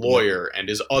and his lawyer and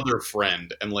his other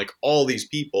friend and like all these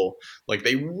people. Like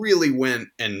they really went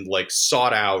and like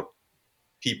sought out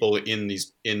people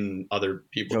in other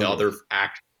people, other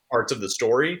parts of the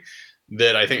story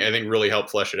that I think really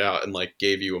helped flesh it out and like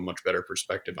gave you a much better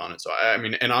perspective on it. So I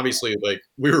mean, and obviously like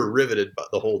we were riveted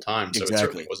the whole time, so it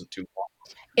certainly wasn't too long.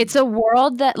 It's a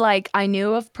world that like I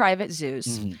knew of private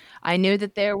zoos. I knew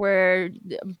that there were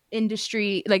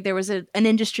industry, like there was an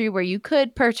industry where you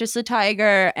could purchase a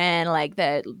tiger and like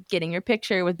that getting your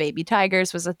picture with baby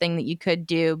tigers was a thing that you could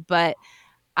do. But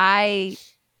I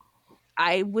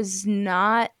was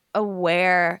not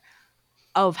aware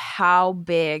of how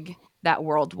big that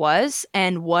world was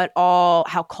and how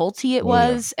culty it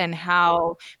was and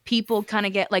how people kind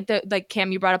of get like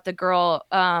Cam, you brought up the girl,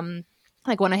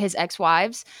 like one of his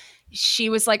ex-wives. She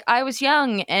was like, I was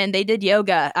young and they did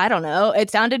yoga. I don't know. It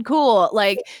sounded cool.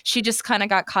 Like she just kind of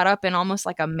got caught up in almost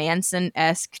like a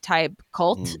Manson-esque type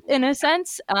cult in a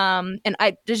sense. And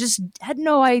I just had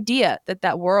no idea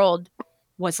that world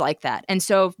was like that. And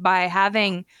so by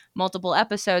having multiple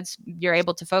episodes, you're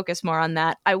able to focus more on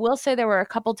that. I will say there were a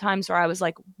couple times where I was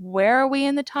like, where are we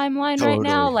in the timeline right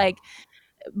now? Like,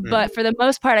 but for the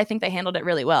most part, I think they handled it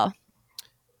really well.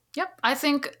 Yep, I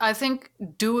think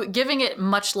giving it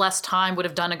much less time would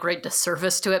have done a great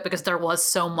disservice to it because there was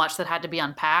so much that had to be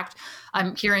unpacked.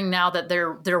 I'm hearing now that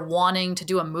they're wanting to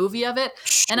do a movie of it,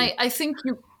 and I think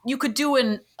you could do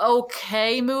an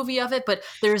okay movie of it, but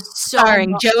there's so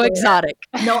starring much Joe there. Exotic.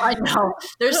 No, I know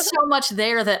there's so much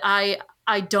there that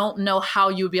I don't know how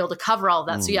you would be able to cover all of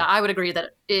that. So yeah, I would agree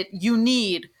that you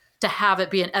need to have it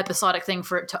be an episodic thing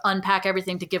for it to unpack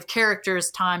everything, to give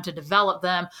characters time to develop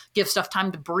them, give stuff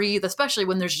time to breathe, especially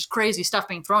when there's just crazy stuff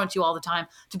being thrown at you all the time,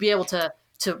 to be able to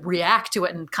react to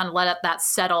it and kind of let that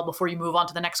settle before you move on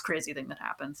to the next crazy thing that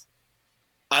happens.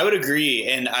 I would agree.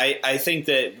 And I think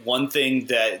that one thing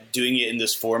that doing it in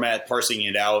this format, parsing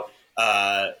it out,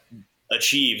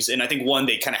 achieves, and I think one,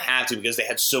 they kind of had to because they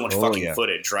had so much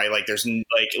footage, right? Like there's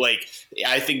like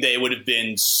I think that it would have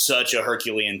been such a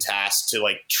Herculean task to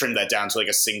like trim that down to like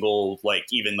a single, like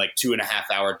even like 2.5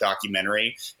 hour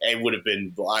documentary. It would have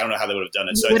been, I don't know how they would have done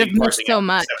it. So you would I have think missed so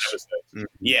much.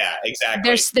 Yeah, exactly.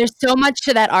 There's so much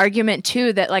to that argument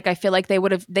too that like I feel like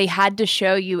they had to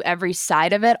show you every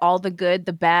side of it, all the good,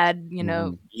 the bad, you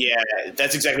know. Yeah,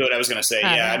 that's exactly what I was going to say.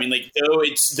 Yeah, I mean, like though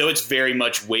it's very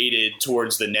much weighted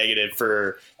towards the negative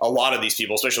for a lot of these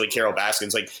people, especially Carol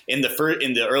Baskins. Like in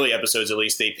the early episodes, at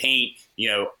least, they paint, you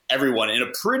know, everyone in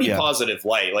a pretty positive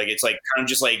light. Like it's like kind of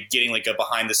just like getting like a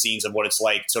behind the scenes of what it's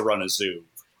like to run a zoo,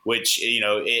 which, you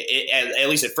know, it at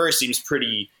least at first seems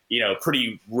pretty, you know,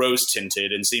 pretty rose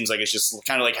tinted, and seems like it's just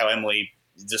kind of like how Emily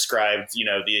described, you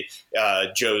know, the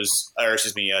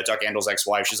Doc Antle's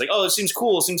ex-wife. She's like, oh, it seems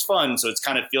cool, it seems fun. So it's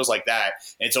kind of feels like that.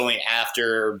 And it's only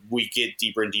after we get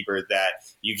deeper and deeper that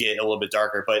you get a little bit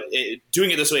darker. But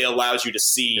doing it this way allows you to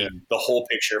see the whole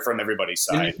picture from everybody's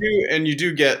side. And you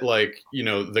do get like, you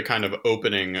know, the kind of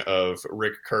opening of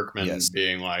Rick Kirkman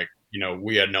being like, you know,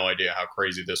 we had no idea how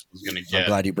crazy this was going to get. I'm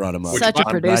glad you brought him up. Such a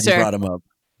producer. Glad you brought him up.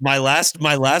 My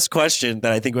last question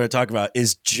that I think we're going to talk about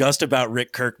is just about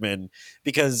Rick Kirkman,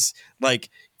 because, like,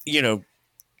 you know,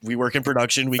 we work in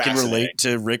production, we can relate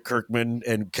to Rick Kirkman,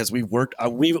 and because we've worked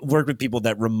with people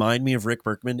that remind me of Rick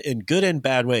Kirkman in good and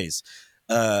bad ways.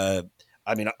 I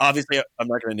mean, obviously, I'm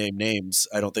not going to name names.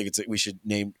 I don't think we should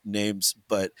name names,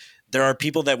 but there are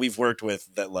people that we've worked with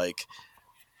that like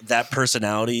that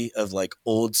personality of like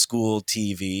old school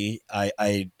TV.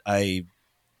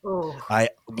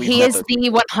 He is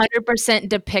the 100%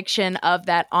 depiction of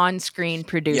that on-screen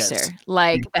producer. Yes.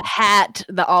 Like the hat,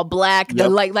 the all black, the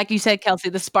like you said, Kelsey,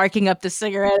 the sparking up the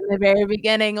cigarette in the very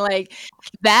beginning, like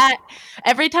that.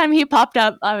 Every time he popped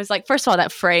up, I was like, first of all,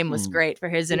 that frame was great for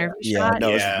his interview shot.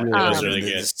 No, it was really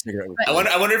good.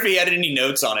 I wonder if he had any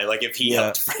notes on it, like if he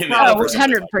helped frame it.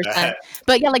 100%.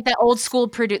 But yeah, like that old school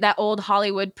that old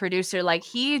Hollywood producer, like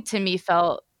he to me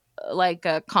felt like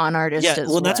a con artist. Yeah,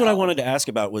 well, that's what I wanted to ask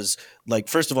about was like,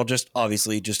 first of all, just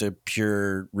obviously just a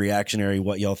pure reactionary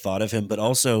what y'all thought of him, but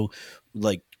also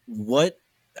like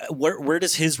where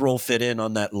does his role fit in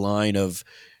on that line of,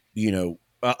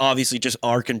 obviously just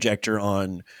our conjecture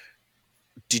on,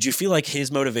 did you feel like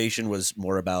his motivation was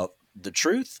more about the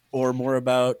truth or more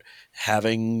about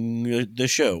having the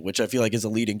show, which I feel like is a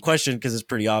leading question because it's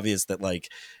pretty obvious that, like,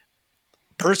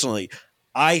 personally,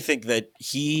 I think that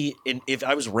if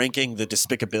I was ranking the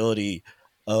despicability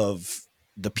of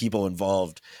the people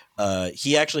involved,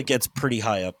 he actually gets pretty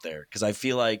high up there because I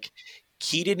feel like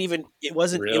he didn't even, it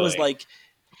was like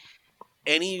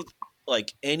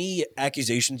any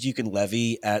accusations you can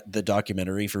levy at the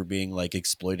documentary for being like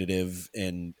exploitative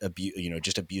and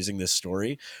just abusing this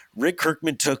story, Rick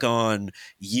Kirkman took on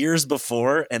years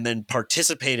before and then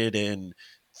participated in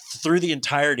through the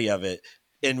entirety of it,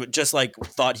 and just like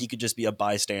thought he could just be a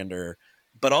bystander.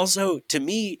 But also, to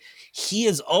me, he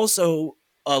is also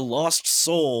a lost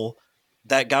soul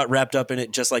that got wrapped up in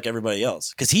it just like everybody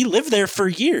else, because he lived there for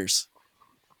years.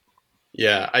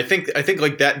 Yeah, I think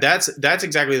like that's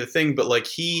exactly the thing. But like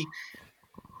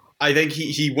I think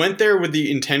he went there with the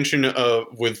intention of,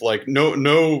 with like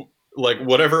no like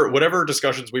whatever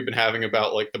discussions we've been having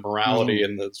about like the morality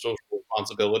and the social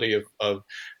responsibility of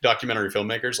documentary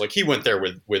filmmakers. Like he went there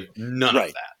with none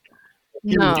of that.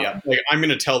 No. Yeah, like I'm going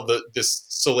to tell this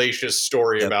salacious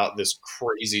story about this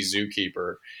crazy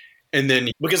zookeeper, and then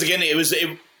because again,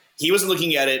 he wasn't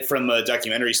looking at it from a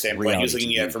documentary standpoint. He was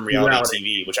looking at it from reality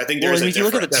TV, which I think there's if you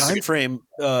look at the time frame,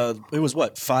 it was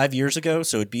 5 years ago,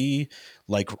 so it'd be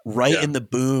like in the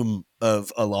boom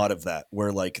of a lot of that,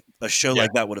 where like a show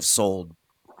like that would have sold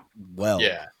well.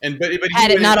 Yeah, and but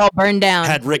had it not all burned down,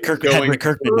 had Rick Kirkman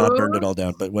not burned it all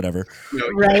down, but whatever.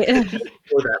 Right.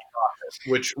 For that process,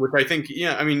 which I think,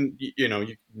 I mean, you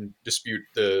can dispute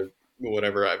the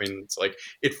whatever. I mean, it's like,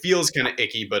 it feels kind of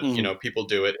icky, but people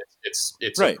do it.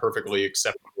 It's a perfectly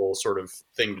acceptable sort of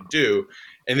thing to do.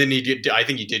 And then I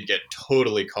think he did get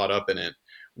totally caught up in it,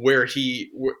 where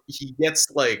he gets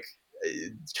like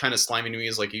kind of slimy to me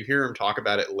is like, you hear him talk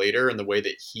about it later, and the way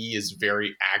that he is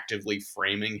very actively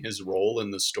framing his role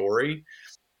in the story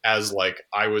as like,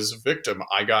 I was a victim,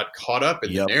 I got caught up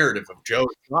in the narrative of Joe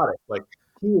Exotic. Like,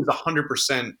 he is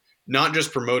 100% not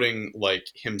just promoting like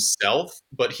himself,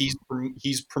 but he's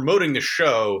promoting the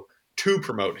show to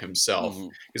promote himself.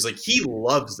 He's like, he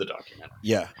loves the documentary.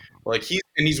 Yeah. Like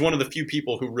he's one of the few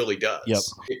people who really does. Yep.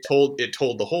 It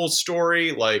told the whole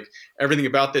story, like everything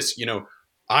about this,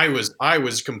 I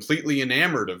was completely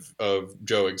enamored of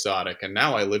Joe Exotic, and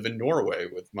now I live in Norway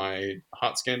with my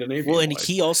hot Scandinavian and wife.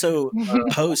 He also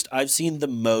I've seen the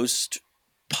most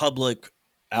public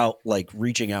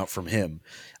reaching out from him.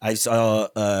 I saw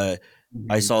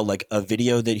like a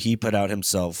video that he put out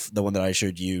himself, the one that I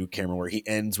showed you, Cameron, where he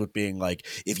ends with being like,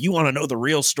 if you want to know the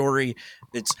real story,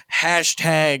 it's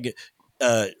hashtag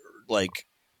like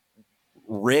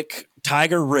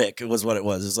Tiger Rick was what it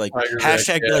was. It's like Tiger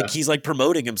hashtag Rick, like he's like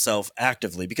promoting himself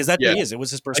actively, because that's what he is. It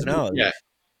was his personality. Yeah.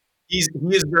 He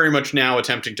is very much now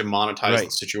attempting to monetize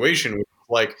the situation.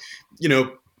 Like,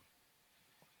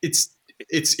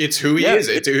 it's who he is.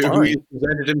 It's who he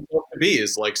presented himself to be,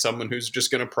 is like someone who's just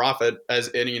going to profit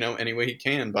any way he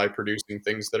can by producing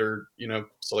things that are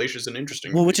salacious and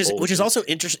interesting. Well, which is also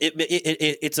interesting.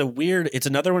 It's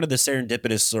another one of the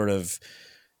serendipitous sort of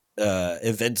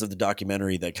events of the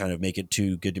documentary that kind of make it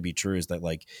too good to be true, is that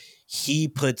like he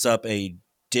puts up a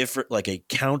different, like a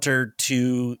counter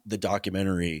to the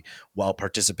documentary while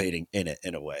participating in it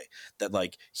in a way that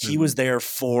like he was there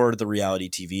for the reality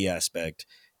TV aspect.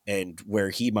 And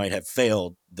where he might have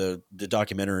failed, the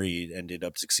documentary ended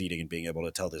up succeeding in being able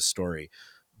to tell this story.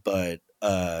 But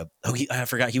I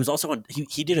forgot, he was also on.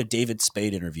 He did a David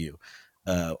Spade interview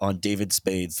on David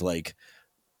Spade's like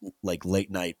late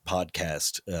night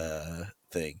podcast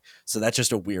thing. So that's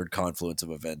just a weird confluence of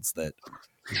events, that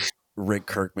Rick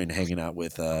Kirkman hanging out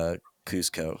with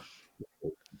Kuzco.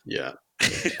 Yeah.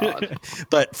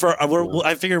 But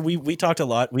I figured we talked a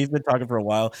lot. We've been talking for a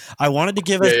while. I wanted to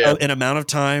give us an amount of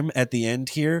time at the end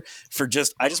here for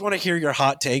I just want to hear your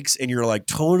hot takes and your like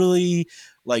totally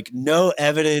like no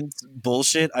evidence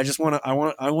bullshit. I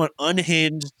want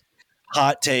unhinged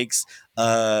hot takes.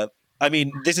 I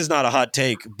mean, this is not a hot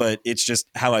take, but it's just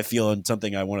how I feel and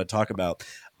something I want to talk about.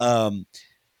 Doc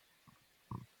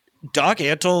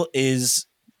Antle is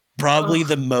probably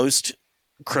the most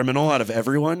criminal out of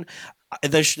everyone.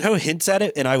 The show hints at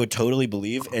it, and I would totally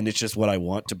believe, and it's just what I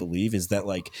want to believe, is that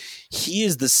like he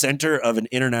is the center of an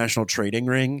international trading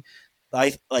ring.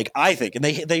 I think, and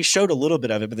they showed a little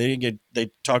bit of it, but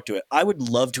they talked to it. I would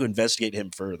love to investigate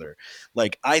him further.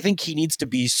 Like, I think he needs to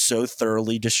be so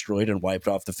thoroughly destroyed and wiped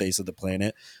off the face of the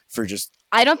planet for just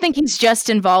I don't think he's just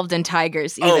involved in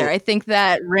tigers either. I think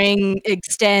that ring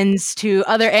extends to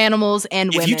other animals and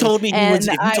women. If you told me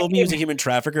he was a human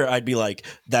trafficker, I'd be like,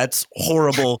 "That's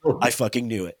horrible." I fucking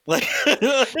knew it. Like,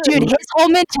 dude, his whole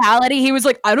mentality, he was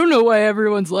like, "I don't know why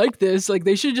everyone's like this. Like,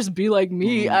 they should just be like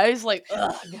me." I was like,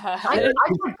 "Oh God." I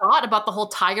forgot about the whole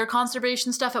tiger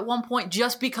conservation stuff at one point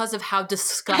just because of how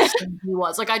disgusting he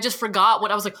was. Like, I just forgot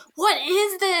what I was like. What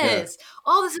is this? Yeah.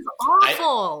 Oh, this is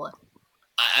awful.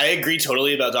 I agree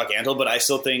totally about Doc Antle, but I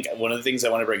still think one of the things I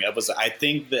want to bring up was I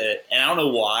think that, and I don't know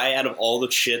why, out of all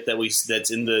the shit that's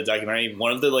in the documentary,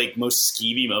 one of the like most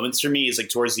skeevy moments for me is like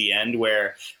towards the end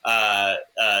where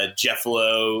Jeff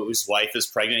Lowe's wife is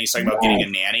pregnant. He's talking about getting a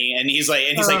nanny, and he's like,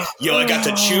 yo, I got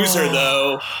to choose her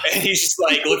though, and he's just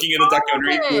like looking at the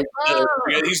documentary.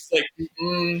 He's like,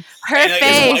 her and, like,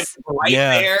 face, right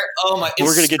there. Oh my!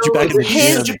 We're gonna get you back in the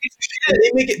gym.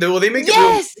 They make it.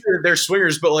 Yes! They're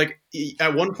swingers, but like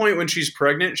at one point when she's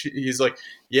pregnant, he's like,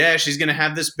 "Yeah, she's gonna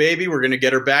have this baby. We're gonna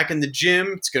get her back in the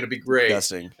gym. It's gonna be great."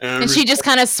 Disgusting. And she just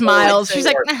kind of smiles. She's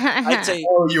like, "I'd say,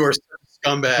 oh, you are a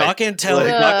scumbag." Doc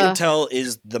Antle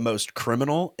is the most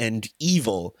criminal and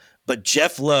evil, but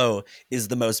Jeff Lowe is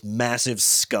the most massive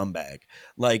scumbag.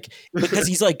 Like because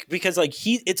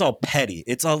it's all petty.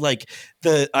 It's all like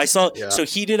so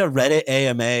he did a Reddit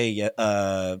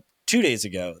AMA 2 days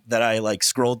ago that I like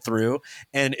scrolled through,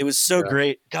 and it was so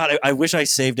great. God, I wish I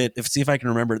saved it. See if I can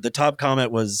remember. The top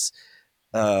comment was,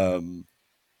 "Oh,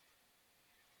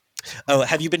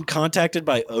 have you been contacted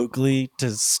by Oakley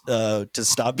to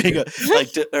stop being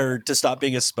to stop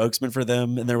being a spokesman for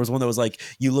them?" And there was one that was like,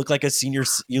 "You look like a senior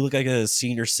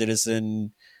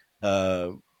citizen."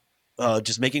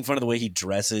 Just making fun of the way he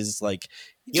dresses, like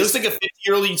he looks like a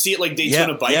 50-year-old you'd see at like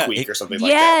Daytona Bike Week or something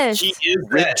like that. He is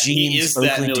ripped jeans,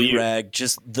 Oakley do-rag,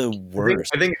 just the worst.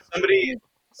 I think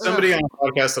somebody on a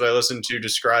podcast that I listened to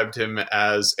described him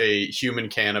as a human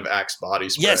can of Axe body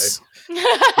spray. Yes.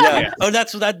 Yeah. Oh,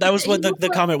 that was what the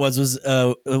comment was it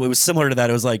was similar to that.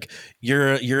 It was like,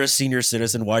 you're a senior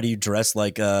citizen. Why do you dress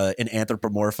like an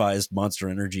anthropomorphized Monster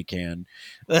Energy can?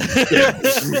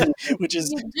 which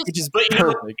is but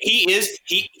perfect. He's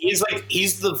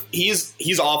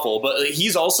awful, but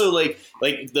he's also like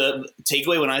the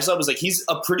takeaway when I saw it was like he's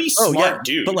a pretty smart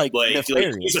dude, but like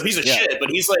he's a piece of shit, but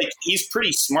he's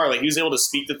pretty smart. Like he was able to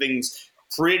speak to things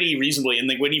pretty reasonably, and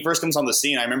like when he first comes on the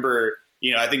scene, I remember.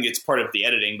 I think it's part of the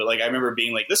editing, but like I remember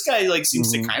being like, this guy like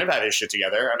seems to kind of have his shit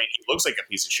together. I mean, he looks like a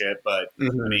piece of shit, but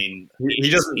I mean,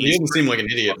 he doesn't seem like an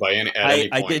idiot by any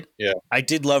point. I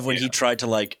did love when he tried to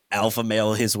like alpha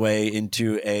male his way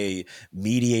into a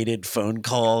mediated phone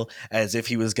call as if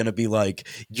he was going to be like,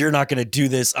 "You're not going to do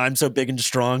this. I'm so big and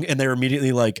strong," and they're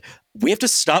immediately like, "We have to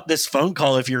stop this phone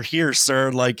call if you're here,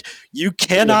 sir. Like, you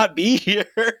cannot be here."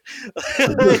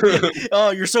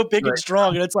 "Oh, you're so big and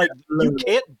strong," and it's like, you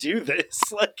can't do this.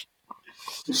 Like,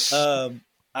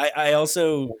 I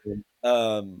also,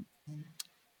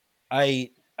 I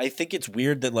think it's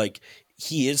weird that like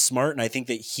he is smart, and I think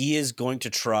that he is going to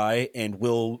try and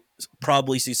will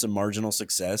probably see some marginal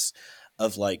success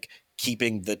of like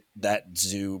keeping that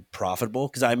zoo profitable,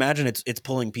 because I imagine it's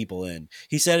pulling people in.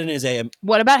 He said in his AM.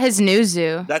 What about his new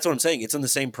zoo? That's what I'm saying. It's on the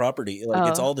same property. Like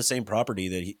it's all the same property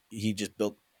that he just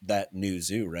built that new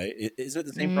zoo, right? Is it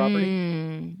the same property?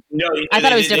 No, I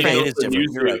thought it was different. It is different.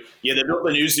 You're right. Yeah, they built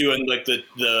the new zoo in like the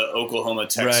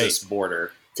Oklahoma-Texas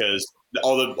border, because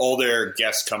all their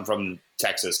guests come from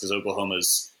Texas, because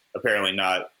Oklahoma's apparently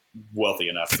not wealthy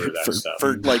enough for that stuff.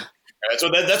 For like. That's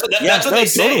what they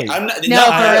say. Totally.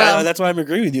 That's why I'm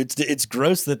agreeing with you. It's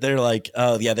gross that they're like,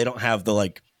 oh yeah, they don't have the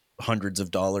like hundreds of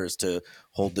dollars to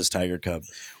hold this tiger cub,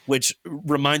 which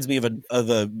reminds me of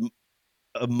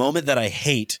a moment that I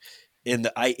hate.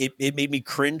 It made me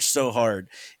cringe so hard.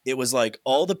 It was like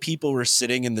all the people were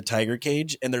sitting in the tiger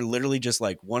cage, and they're literally just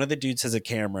like, one of the dudes has a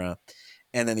camera,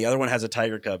 and then the other one has a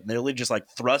tiger cub. And they literally just like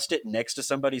thrust it next to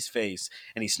somebody's face,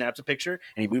 and he snaps a picture,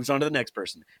 and he moves on to the next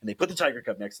person, and they put the tiger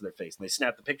cub next to their face, and they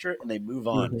snap the picture, and they move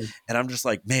on. And I'm just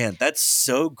like, man, that's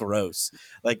so gross.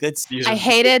 Like that's. I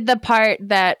hated the part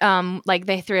that like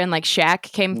they threw in like Shaq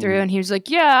came through, and he was like,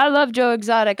 "Yeah, I love Joe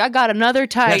Exotic. I got another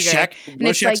tiger." Yeah,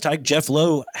 Shaq's tiger. Jeff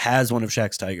Lowe has one of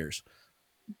Shaq's tigers.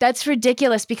 That's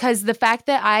ridiculous, because the fact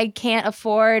that I can't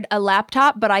afford a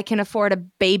laptop but I can afford a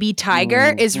baby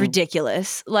tiger is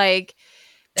ridiculous. Like,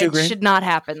 it should not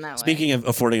happen that way. Speaking of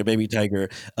affording a baby tiger,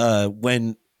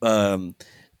 when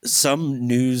some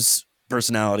news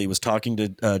personality was talking to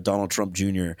Donald Trump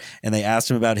Jr. and they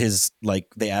asked him about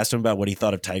what he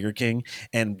thought of Tiger King,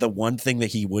 and the one thing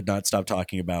that he would not stop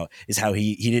talking about is how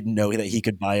he didn't know that he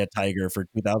could buy a tiger for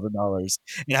 $2,000,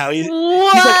 and how he's like,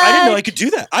 I didn't know I could do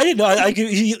that. I didn't know I could.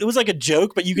 It was like a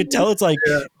joke, but you could tell it's like.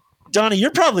 Donnie,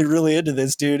 you're probably really into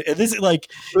this, dude. And this,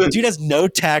 like, dude has no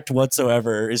tact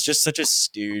whatsoever. It's just such a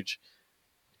stooge.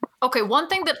 Okay, one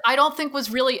thing that I don't think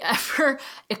was really ever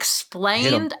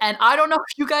explained, and I don't know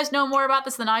if you guys know more about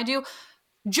this than I do.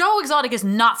 Joe Exotic is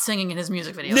not singing in his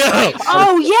music videos. No. Right?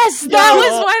 Oh yes, that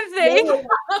was one thing.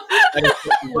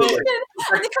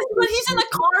 Because when he's in the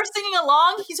car singing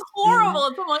along, he's horrible.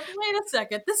 And I'm like, wait a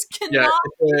second, this cannot.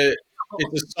 Yeah,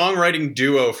 it's a songwriting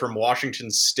duo from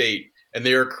Washington State. And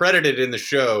they are credited in the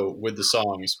show with the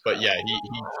songs, but yeah, he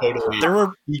totally.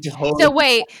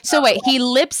 So wait, he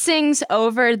lip sings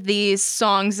over these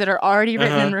songs that are already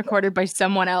written and recorded by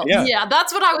someone else. Yeah,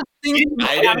 that's what I was thinking.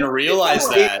 I didn't realize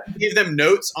that. He gave them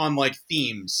notes on like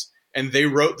themes, and they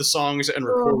wrote the songs and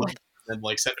recorded them and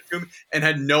like sent it to him, and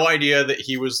had no idea that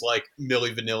he was like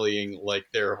Milli Vanilli-ing like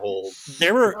their whole.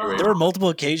 There were multiple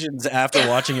occasions after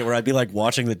watching it where I'd be like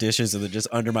washing the dishes and then just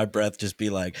under my breath just be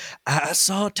like, I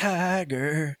saw a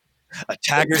tiger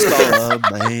saw a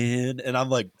man, and I'm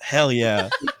like, hell yeah.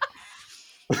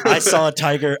 I saw a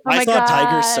tiger. I saw a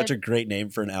tiger is such a great name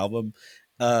for an album.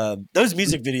 Those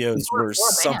music videos were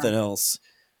something else.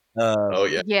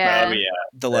 Yeah.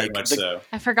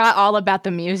 I forgot all about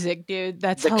the music, dude.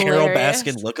 That's hilarious. Carol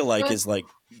Baskin lookalike is like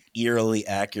eerily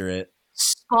accurate.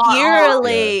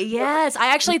 Eerily, yes.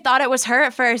 I actually thought it was her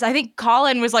at first. I think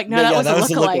Colin was like, "No, that was a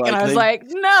lookalike," and I was like,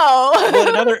 "No."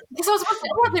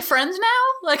 Are they friends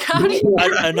now? Like, how do you?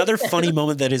 Another funny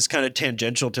moment that is kind of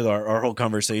tangential to our whole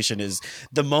conversation is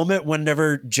the moment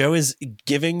whenever Joe is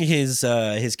giving his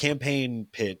campaign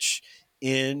pitch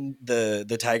in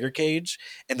the tiger cage,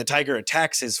 and the tiger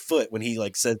attacks his foot when he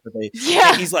like says that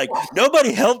and he's like,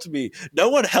 nobody helped me, no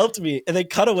one helped me, and they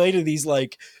cut away to these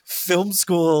like film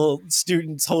school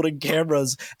students holding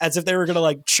cameras as if they were gonna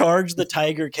like charge the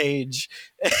tiger cage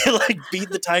and like beat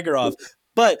the tiger off.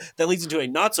 But that leads into a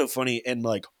not so funny and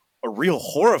like a real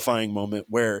horrifying moment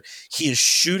where he is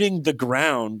shooting the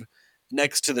ground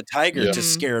next to the tiger to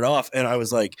scare it off, and I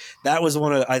was like, that was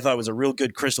I thought was a real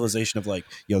good crystallization of like,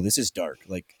 yo, this is dark.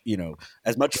 Like, you know,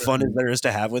 as much fun as there is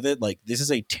to have with it, like this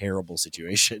is a terrible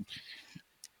situation.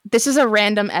 This is a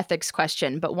random ethics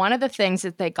question, but one of the things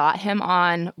that they got him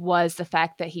on was the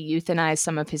fact that he euthanized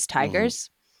some of his tigers.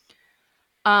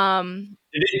 Did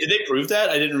they prove that?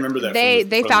 I didn't remember that.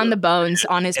 They found the bones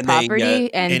on his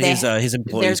property, and his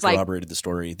employees corroborated the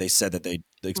story. They said that they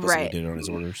explicitly did it on his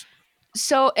orders.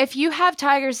 So if you have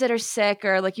tigers that are sick,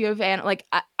 or like you have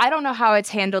I don't know how it's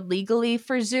handled legally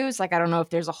for zoos. Like I don't know if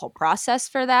there's a whole process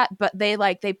for that, but they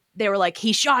were like,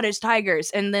 he shot his tigers,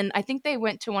 and then I think they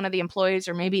went to one of the employees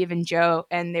or maybe even Joe,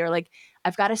 and they were like,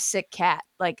 I've got a sick cat.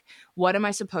 Like, what am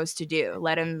I supposed to do?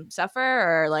 Let him suffer,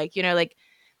 or like, you know, like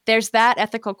there's that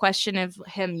ethical question of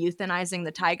him euthanizing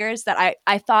the tigers that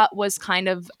I thought was kind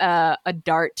of a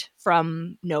dart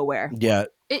from nowhere. Yeah.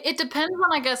 It depends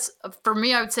on, I guess, for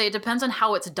me, I would say it depends on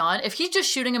how it's done. If he's just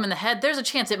shooting them in the head, there's a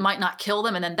chance it might not kill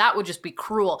them, and then that would just be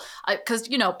cruel. Because,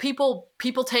 you know, people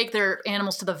take their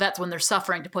animals to the vets when they're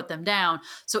suffering to put them down.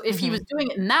 So if he was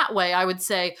doing it in that way, I would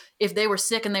say if they were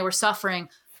sick and they were suffering,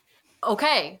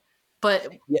 okay. But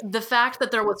the fact that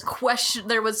there was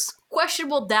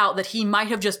questionable doubt that he might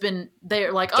have just been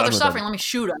there, like, oh, they're suffering, let me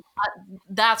shoot them.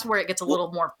 That's where it gets a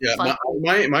little more fun.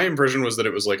 My impression was that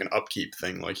it was like an upkeep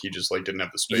thing, like he just like didn't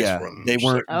have the space for them. They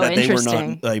weren't. They were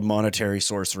not a monetary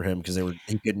source for him because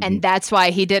he couldn't. And that's why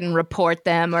he didn't report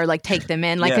them or like take them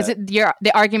in. Like, because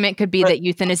the argument could be that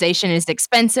euthanization is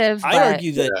expensive. I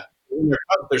argue that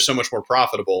they're so much more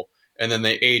profitable. And then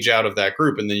they age out of that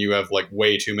group, and then you have like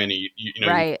way too many,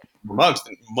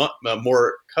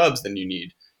 more cubs than you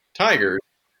need tigers.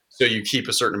 So you keep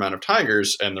a certain amount of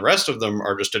tigers, and the rest of them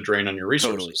are just a drain on your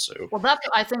resources. Totally. So, well, that's,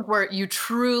 I think, where you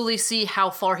truly see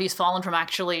how far he's fallen from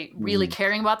actually really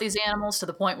caring about these animals, to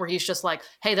the point where he's just like,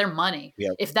 hey, they're money.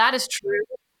 Yep. If that is true,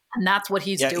 and that's what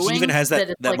he's doing. He even has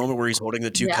that like, moment where he's holding the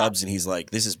two cubs, and he's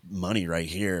like, this is money right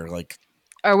here. Like,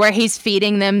 or where he's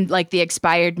feeding them like the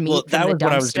expired meat. Well, that was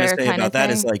what I was going to say about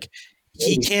that is like,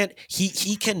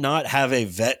 he cannot have a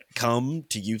vet come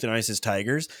to euthanize his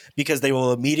tigers, because they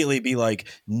will immediately be like,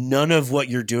 none of what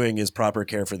you're doing is proper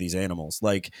care for these animals.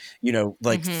 Like, you know,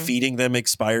 like feeding them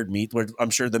expired meat, where I'm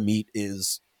sure the meat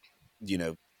is, you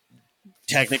know,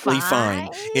 technically fine.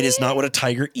 It is not what a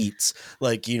tiger eats.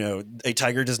 Like, you know, a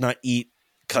tiger does not eat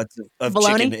cuts of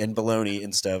chicken and bologna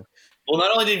and stuff. Well,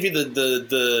 not only did he feed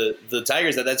the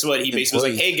tigers, that's what he basically was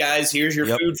like, "Hey guys, here's your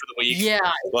food for the week."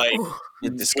 Yeah, like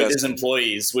with his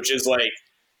employees, which is like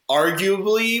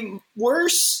arguably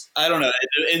worse. I don't know,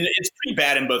 and it's pretty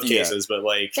bad in both cases. But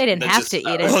like, they didn't have to eat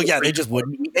it. Oh yeah, they just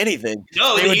wouldn't eat anything.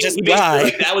 No, they would just die.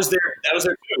 Like, that was their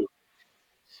food.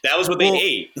 That was what they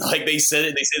ate. Like they said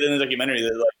it. They said in the documentary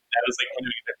that like that was like where they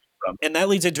get their food from. And that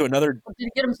leads into another. Did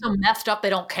it get them so messed up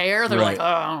they don't care? They're like,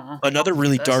 oh. Another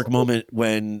really dark moment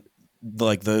when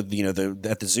like the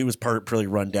at the zoo was pretty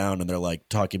run down, and they're like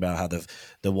talking about how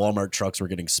the Walmart trucks were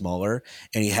getting smaller,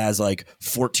 and he has like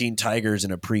 14 tigers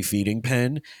in a pre-feeding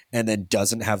pen, and then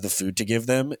doesn't have the food to give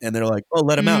them, and they're like, "Oh,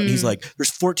 let him out." And he's like, "There's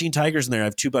 14 tigers in there. I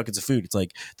have 2 buckets of food." It's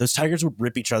like those tigers would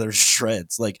rip each other to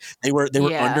shreds. Like they were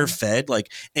underfed.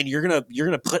 Like, and you're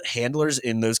gonna put handlers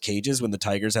in those cages when the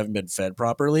tigers haven't been fed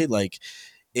properly. Like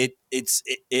it's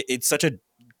such a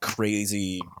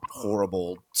crazy,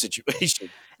 horrible situation.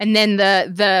 And then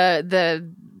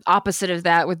the opposite of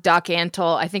that with Doc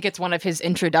Antle, I think it's one of his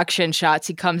introduction shots.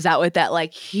 He comes out with that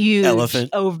like huge elephant,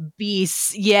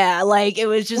 obese, like it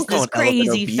was just this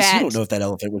crazy fat. You don't know if that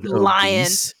elephant was lion.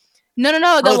 Obese. No,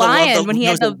 the lion when he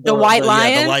had the white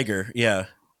lion, the liger, the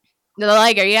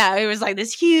liger, it was like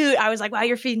this huge. I was like, wow,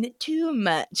 you're feeding it too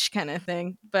much, kind of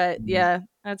thing. But yeah,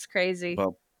 that's crazy.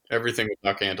 Well, everything with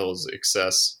Doc Antle is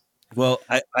excess. Well,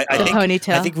 I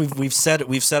think we've said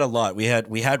a lot. We had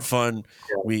fun.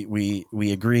 Yeah.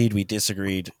 We agreed. We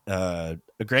disagreed.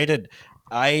 Granted,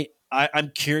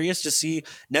 I'm curious to see.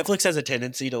 Netflix has a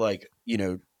tendency to like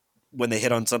when they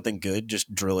hit on something good,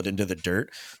 just drill it into the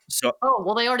dirt. So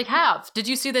they already have. Did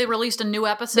you see they released a new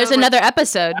episode? There's another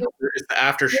episode. It's the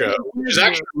after show, which is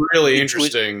actually really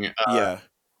interesting. Yeah.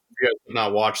 You guys have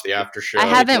not watched the after show. I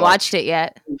haven't watched it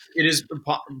yet. It is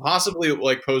possibly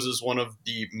like poses one of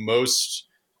the most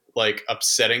like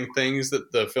upsetting things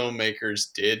that the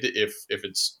filmmakers did, if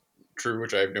it's true,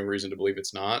 which I have no reason to believe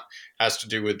it's not, has to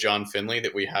do with John Finlay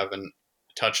that we haven't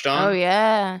touched on. Oh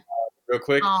yeah. Real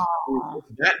quick. Aww.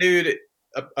 That dude,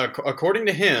 according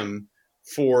to him,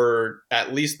 for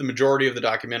at least the majority of the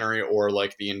documentary or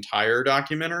like the entire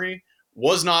documentary,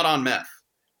 was not on meth.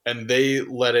 And they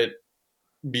let it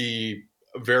be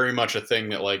very much a thing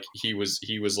that like he was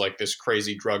like this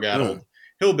crazy drug-addled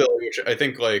hillbilly, which I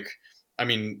think like, I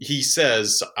mean, he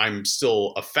says I'm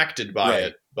still affected by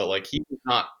it, but like he was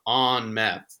not on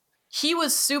meth. He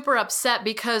was super upset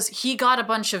because he got a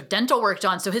bunch of dental work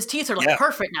done, so his teeth are like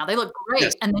perfect now. They look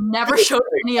great, and they never showed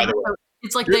any of it.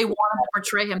 It's like they wanted to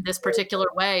portray him this particular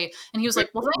way, and he was like,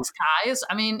 "Well, thanks, guys.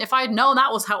 I mean, if I had known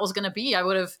that was how it was going to be, I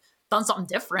would have done something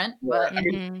different." But I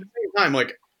mean, at the same time,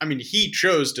 like, I mean, he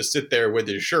chose to sit there with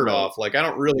his shirt off. Like, I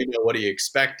don't really know what he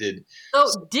expected.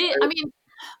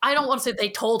 I don't want to say they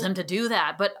told him to do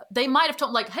that, but they might have told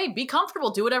him, like, hey, be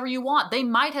comfortable, do whatever you want. They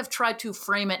might have tried to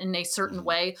frame it in a certain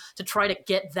way to try to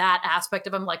get that aspect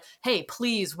of him, like, hey,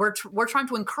 please, we're trying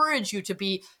to encourage you to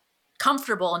be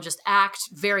comfortable and just act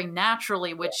very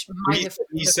naturally, which might have.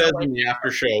 He says in the after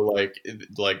show,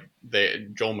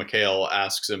 Joel McHale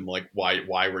asks him, like,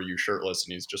 why were you shirtless?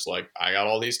 And he's just like, I got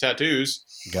all these tattoos.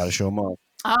 You got to show them off.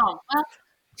 Oh, well,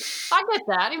 I get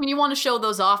that. I mean, you want to show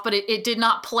those off, but it did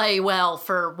not play well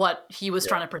for what he was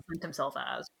trying to present himself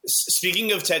as.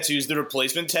 Speaking of tattoos, the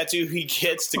replacement tattoo he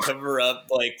gets to cover up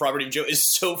like Property of Joe is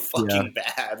so fucking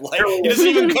bad. Like he doesn't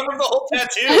even cover the whole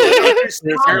tattoo.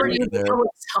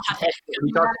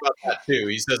 He talks about that too.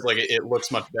 He says like it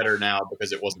looks much better now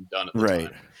because it wasn't done at the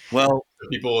time. Well,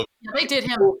 people they did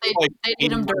him. They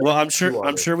did him dirty. Well, I'm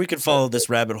sure we could follow this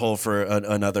rabbit hole for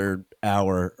another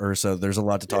hour or so. There's a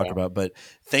lot to talk about, but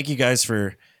thank you guys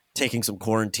for taking some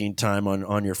quarantine time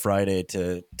on your Friday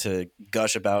to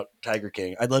gush about Tiger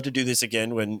King. I'd love to do this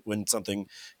again when something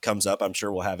comes up. I'm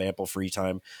sure we'll have ample free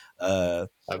time. I'm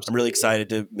really excited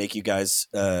to make you guys,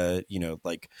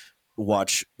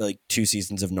 watch like 2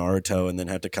 seasons of Naruto and then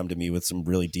have to come to me with some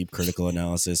really deep critical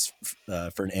analysis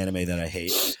for an anime that I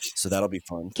hate. So that'll be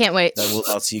fun. Can't wait.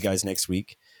 I'll see you guys next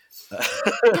week. But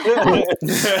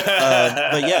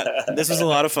yeah, this was a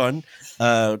lot of fun.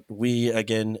 I'm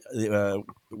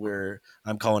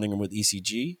calling him with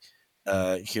ECG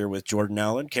here with Jordan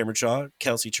Allen, Cameron Shaw,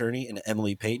 Kelsey Cherney, and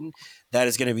Emily Payton. That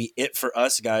is going to be it for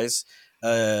us, guys.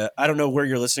 I don't know where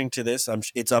you're listening to this.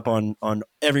 It's up on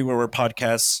everywhere where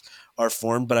podcasts are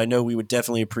formed, but I know we would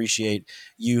definitely appreciate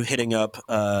you hitting up,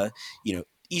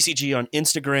 ECG on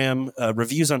Instagram.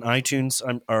 Reviews on iTunes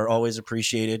are always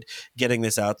appreciated. Getting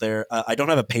this out there. I don't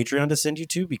have a Patreon to send you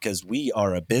to because we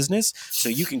are a business, so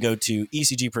you can go to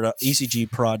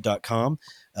ecgprod.com.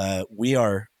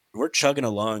 We're chugging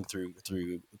along through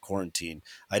quarantine.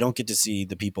 I don't get to see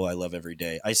the people I love every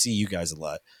day. I see you guys a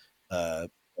lot.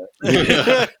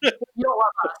 You don't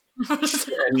love us.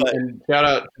 and shout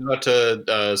out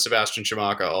to Sebastian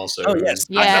Shamaka also. Oh yes,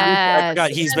 Yes. I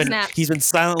forgot Snap. he's been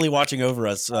silently watching over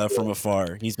us from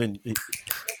afar.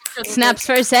 Snaps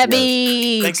for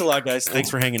Sebby. Thanks a lot, guys. Thanks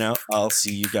for hanging out. I'll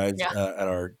see you guys at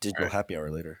our digital happy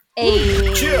hour later.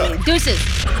 Hey, Cheer. deuces.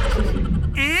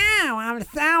 Ow, I'm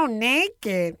so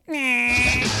naked.